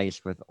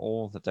engaged with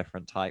all the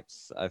different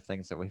types of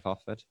things that we've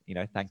offered, you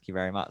know, thank you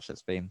very much.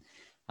 It's been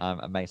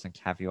amazing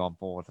to have you on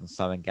board and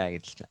so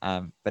engaged.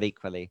 But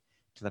equally,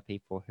 to the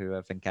people who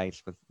have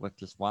engaged with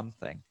just one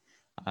thing,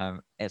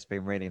 it's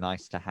been really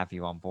nice to have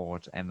you on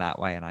board in that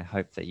way. And I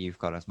hope that you've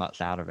got as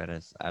much out of it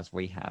as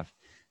we have.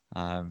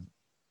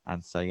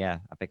 And so, yeah,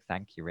 a big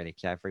thank you really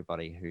to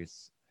everybody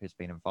who's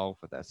been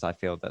involved with this. I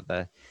feel that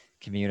the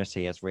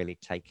community has really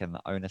taken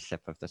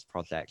ownership of this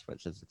project,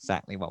 which is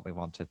exactly what we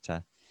wanted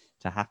to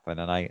happen.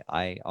 And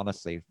I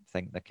honestly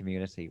think the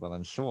community will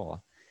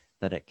ensure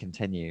that it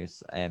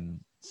continues in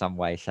some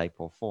way, shape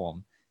or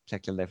form to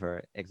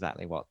deliver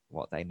exactly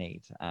what they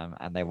need.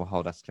 And they will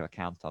hold us to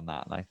account on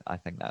that. And I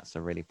think that's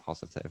a really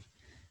positive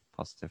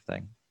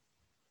thing.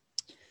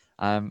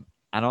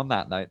 And on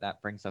that note,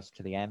 that brings us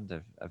to the end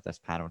of this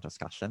panel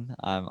discussion.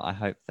 I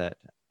hope that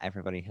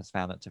everybody has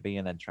found it to be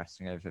an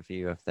interesting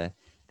overview of the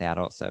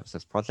Adult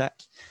Services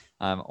Project.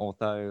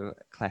 Although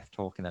Cleft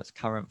Talk in its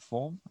current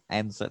form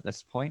ends at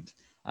this point,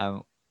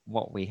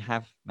 what we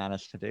have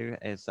managed to do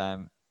is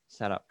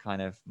set up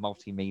kind of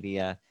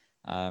multimedia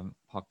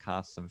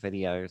podcasts and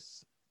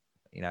videos,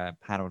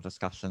 panel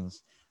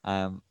discussions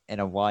in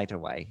a wider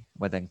way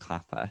within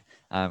CLAPA,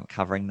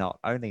 covering not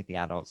only the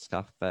adult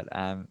stuff, but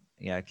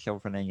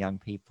children and young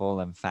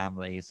people and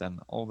families and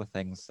all the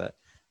things that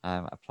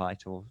apply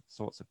to all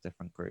sorts of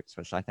different groups,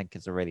 which I think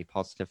is a really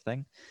positive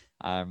thing.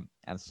 And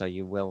so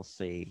you will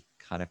see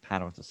kind of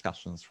panel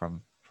discussions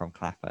from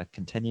CLAPA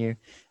continue.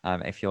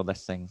 If you're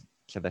listening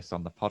to this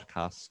on the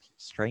podcast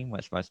stream,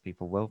 which most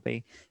people will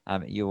be,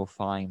 you will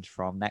find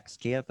from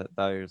next year that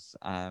those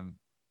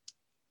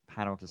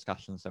panel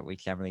discussions that we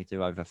generally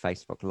do over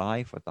Facebook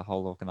Live with the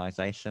whole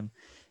organization,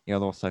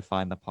 you'll also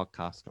find the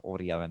podcast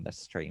audio in this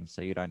stream.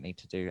 So you don't need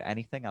to do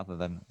anything other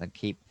than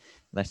keep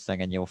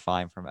listening, and you'll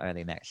find from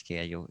early next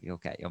year, you'll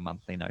get your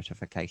monthly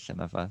notification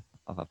of a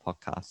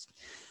podcast.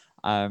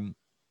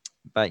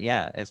 But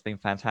yeah, it's been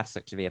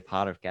fantastic to be a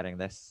part of getting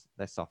this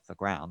off the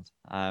ground.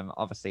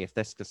 Obviously, if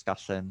this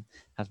discussion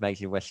has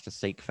made you wish to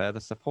seek further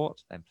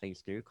support, then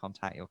please do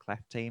contact your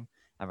Cleft team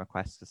and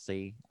request to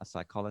see a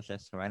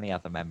psychologist or any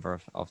other member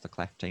of the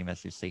Cleft team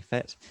as you see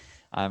fit.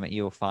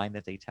 You will find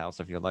the details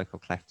of your local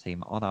Cleft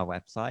team on our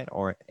website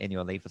or in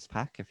your Leavers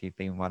Pack if you've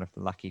been one of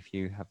the lucky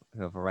few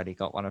who have already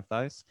got one of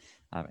those.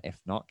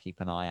 If not,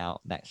 keep an eye out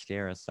next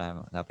year as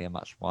there'll be a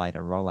much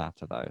wider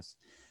rollout of those.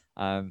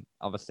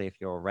 Obviously,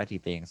 if you're already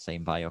being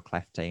seen by your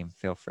Cleft team,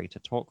 feel free to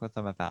talk with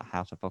them about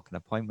how to book an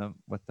appointment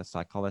with the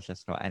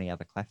psychologist or any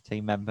other Cleft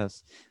team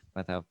members,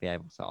 where they'll be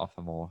able to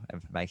offer more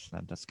information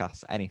and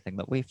discuss anything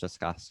that we've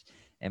discussed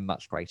in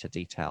much greater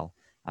detail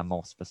and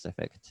more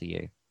specific to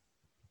you.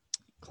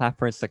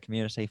 CLAPA is the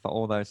community for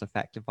all those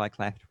affected by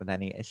cleft with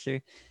any issue,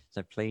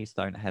 so please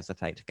don't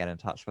hesitate to get in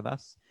touch with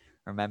us.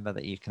 Remember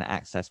that you can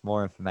access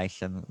more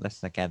information,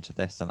 listen again to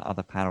this and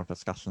other panel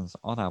discussions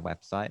on our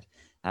website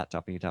at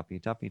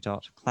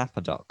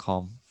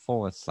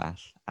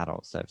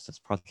www.clapa.com/Adult Services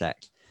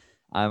Project.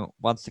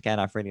 Once again,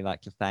 I'd really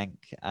like to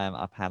thank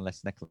our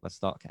panelists, Nicola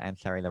Stock and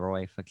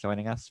LeRoy, for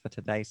joining us for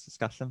today's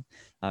discussion.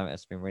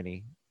 It's been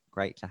really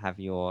great to have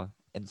your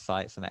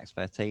insights and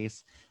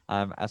expertise,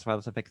 as well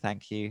as a big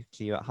thank you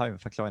to you at home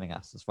for joining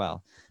us as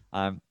well.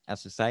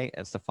 As we say,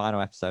 it's the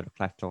final episode of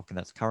Cleft Talk in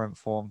its current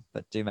form,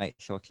 but do make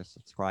sure to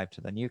subscribe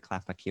to the new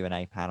CLAPA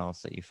Q&A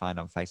panels that you find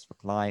on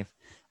Facebook Live,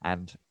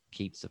 and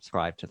keep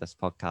subscribed to this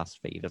podcast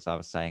feed, as I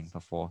was saying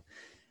before.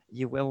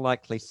 You will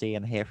likely see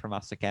and hear from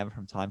us again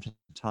from time to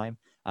time,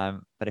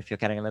 but if you're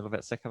getting a little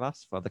bit sick of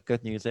us, well, the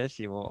good news is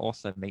you will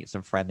also meet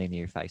some friendly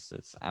new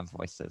faces and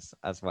voices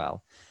as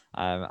well.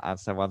 And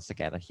so once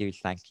again, a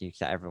huge thank you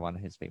to everyone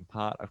who's been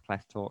part of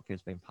Cleft Talk,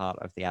 who's been part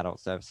of the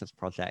Adult Services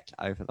Project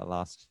over the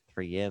last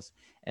 3 years.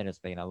 It has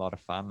been a lot of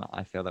fun.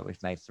 I feel that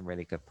we've made some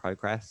really good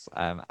progress,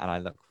 and I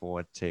look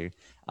forward to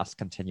us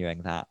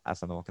continuing that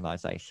as an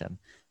organization,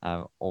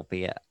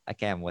 albeit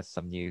again with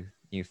some new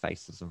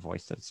faces and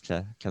voices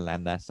to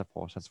lend their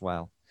support as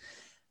well.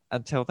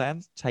 Until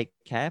then, take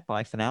care.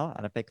 Bye for now.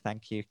 And a big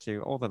thank you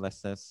to all the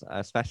listeners,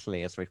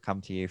 especially as we've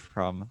come to you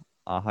from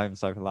our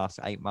homes over the last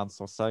 8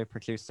 months or so.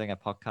 Producing a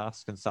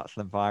podcast in such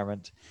an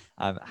environment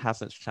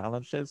has its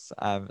challenges.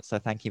 So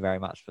thank you very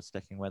much for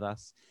sticking with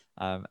us.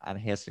 And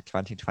here's to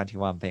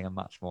 2021 being a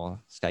much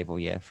more stable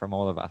year from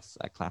all of us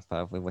at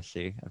CLAPA. We wish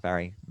you a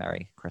very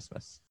Merry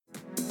Christmas.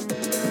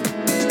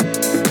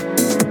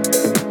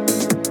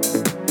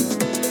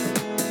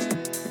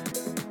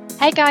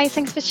 Hey guys,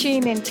 thanks for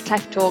tuning in to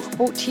Cleft Talk,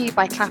 brought to you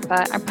by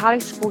CLAPA and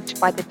proudly supported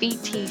by the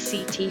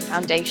VTCT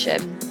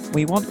Foundation.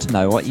 We want to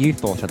know what you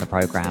thought of the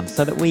programme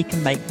so that we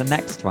can make the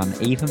next one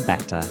even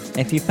better.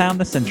 If you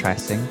found this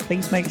interesting,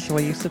 please make sure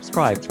you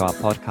subscribe to our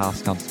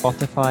podcast on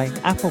Spotify,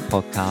 Apple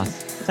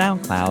Podcasts,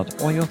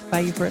 SoundCloud, or your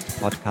favourite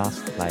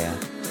podcast player.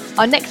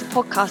 Our next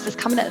podcast is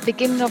coming at the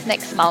beginning of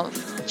next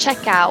month.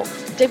 Check out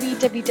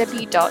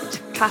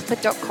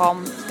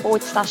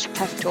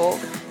www.clapa.com/Cleft Talk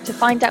to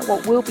find out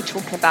what we'll be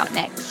talking about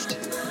next.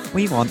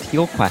 We want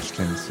your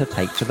questions to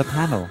take to the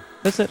panel.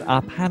 Visit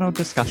our panel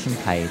discussion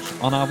page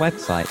on our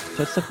website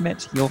to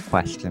submit your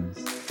questions.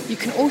 You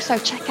can also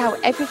check out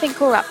everything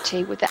we're up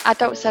to with the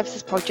Adult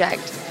Services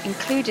Project,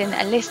 including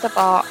a list of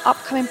our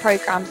upcoming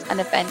programmes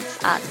and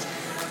events at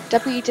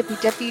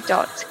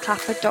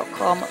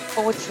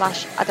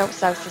www.clapa.com/Adult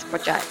Services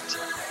Project.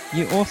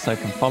 You also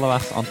can follow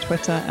us on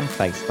Twitter and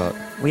Facebook.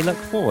 We look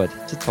forward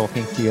to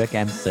talking to you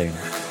again soon.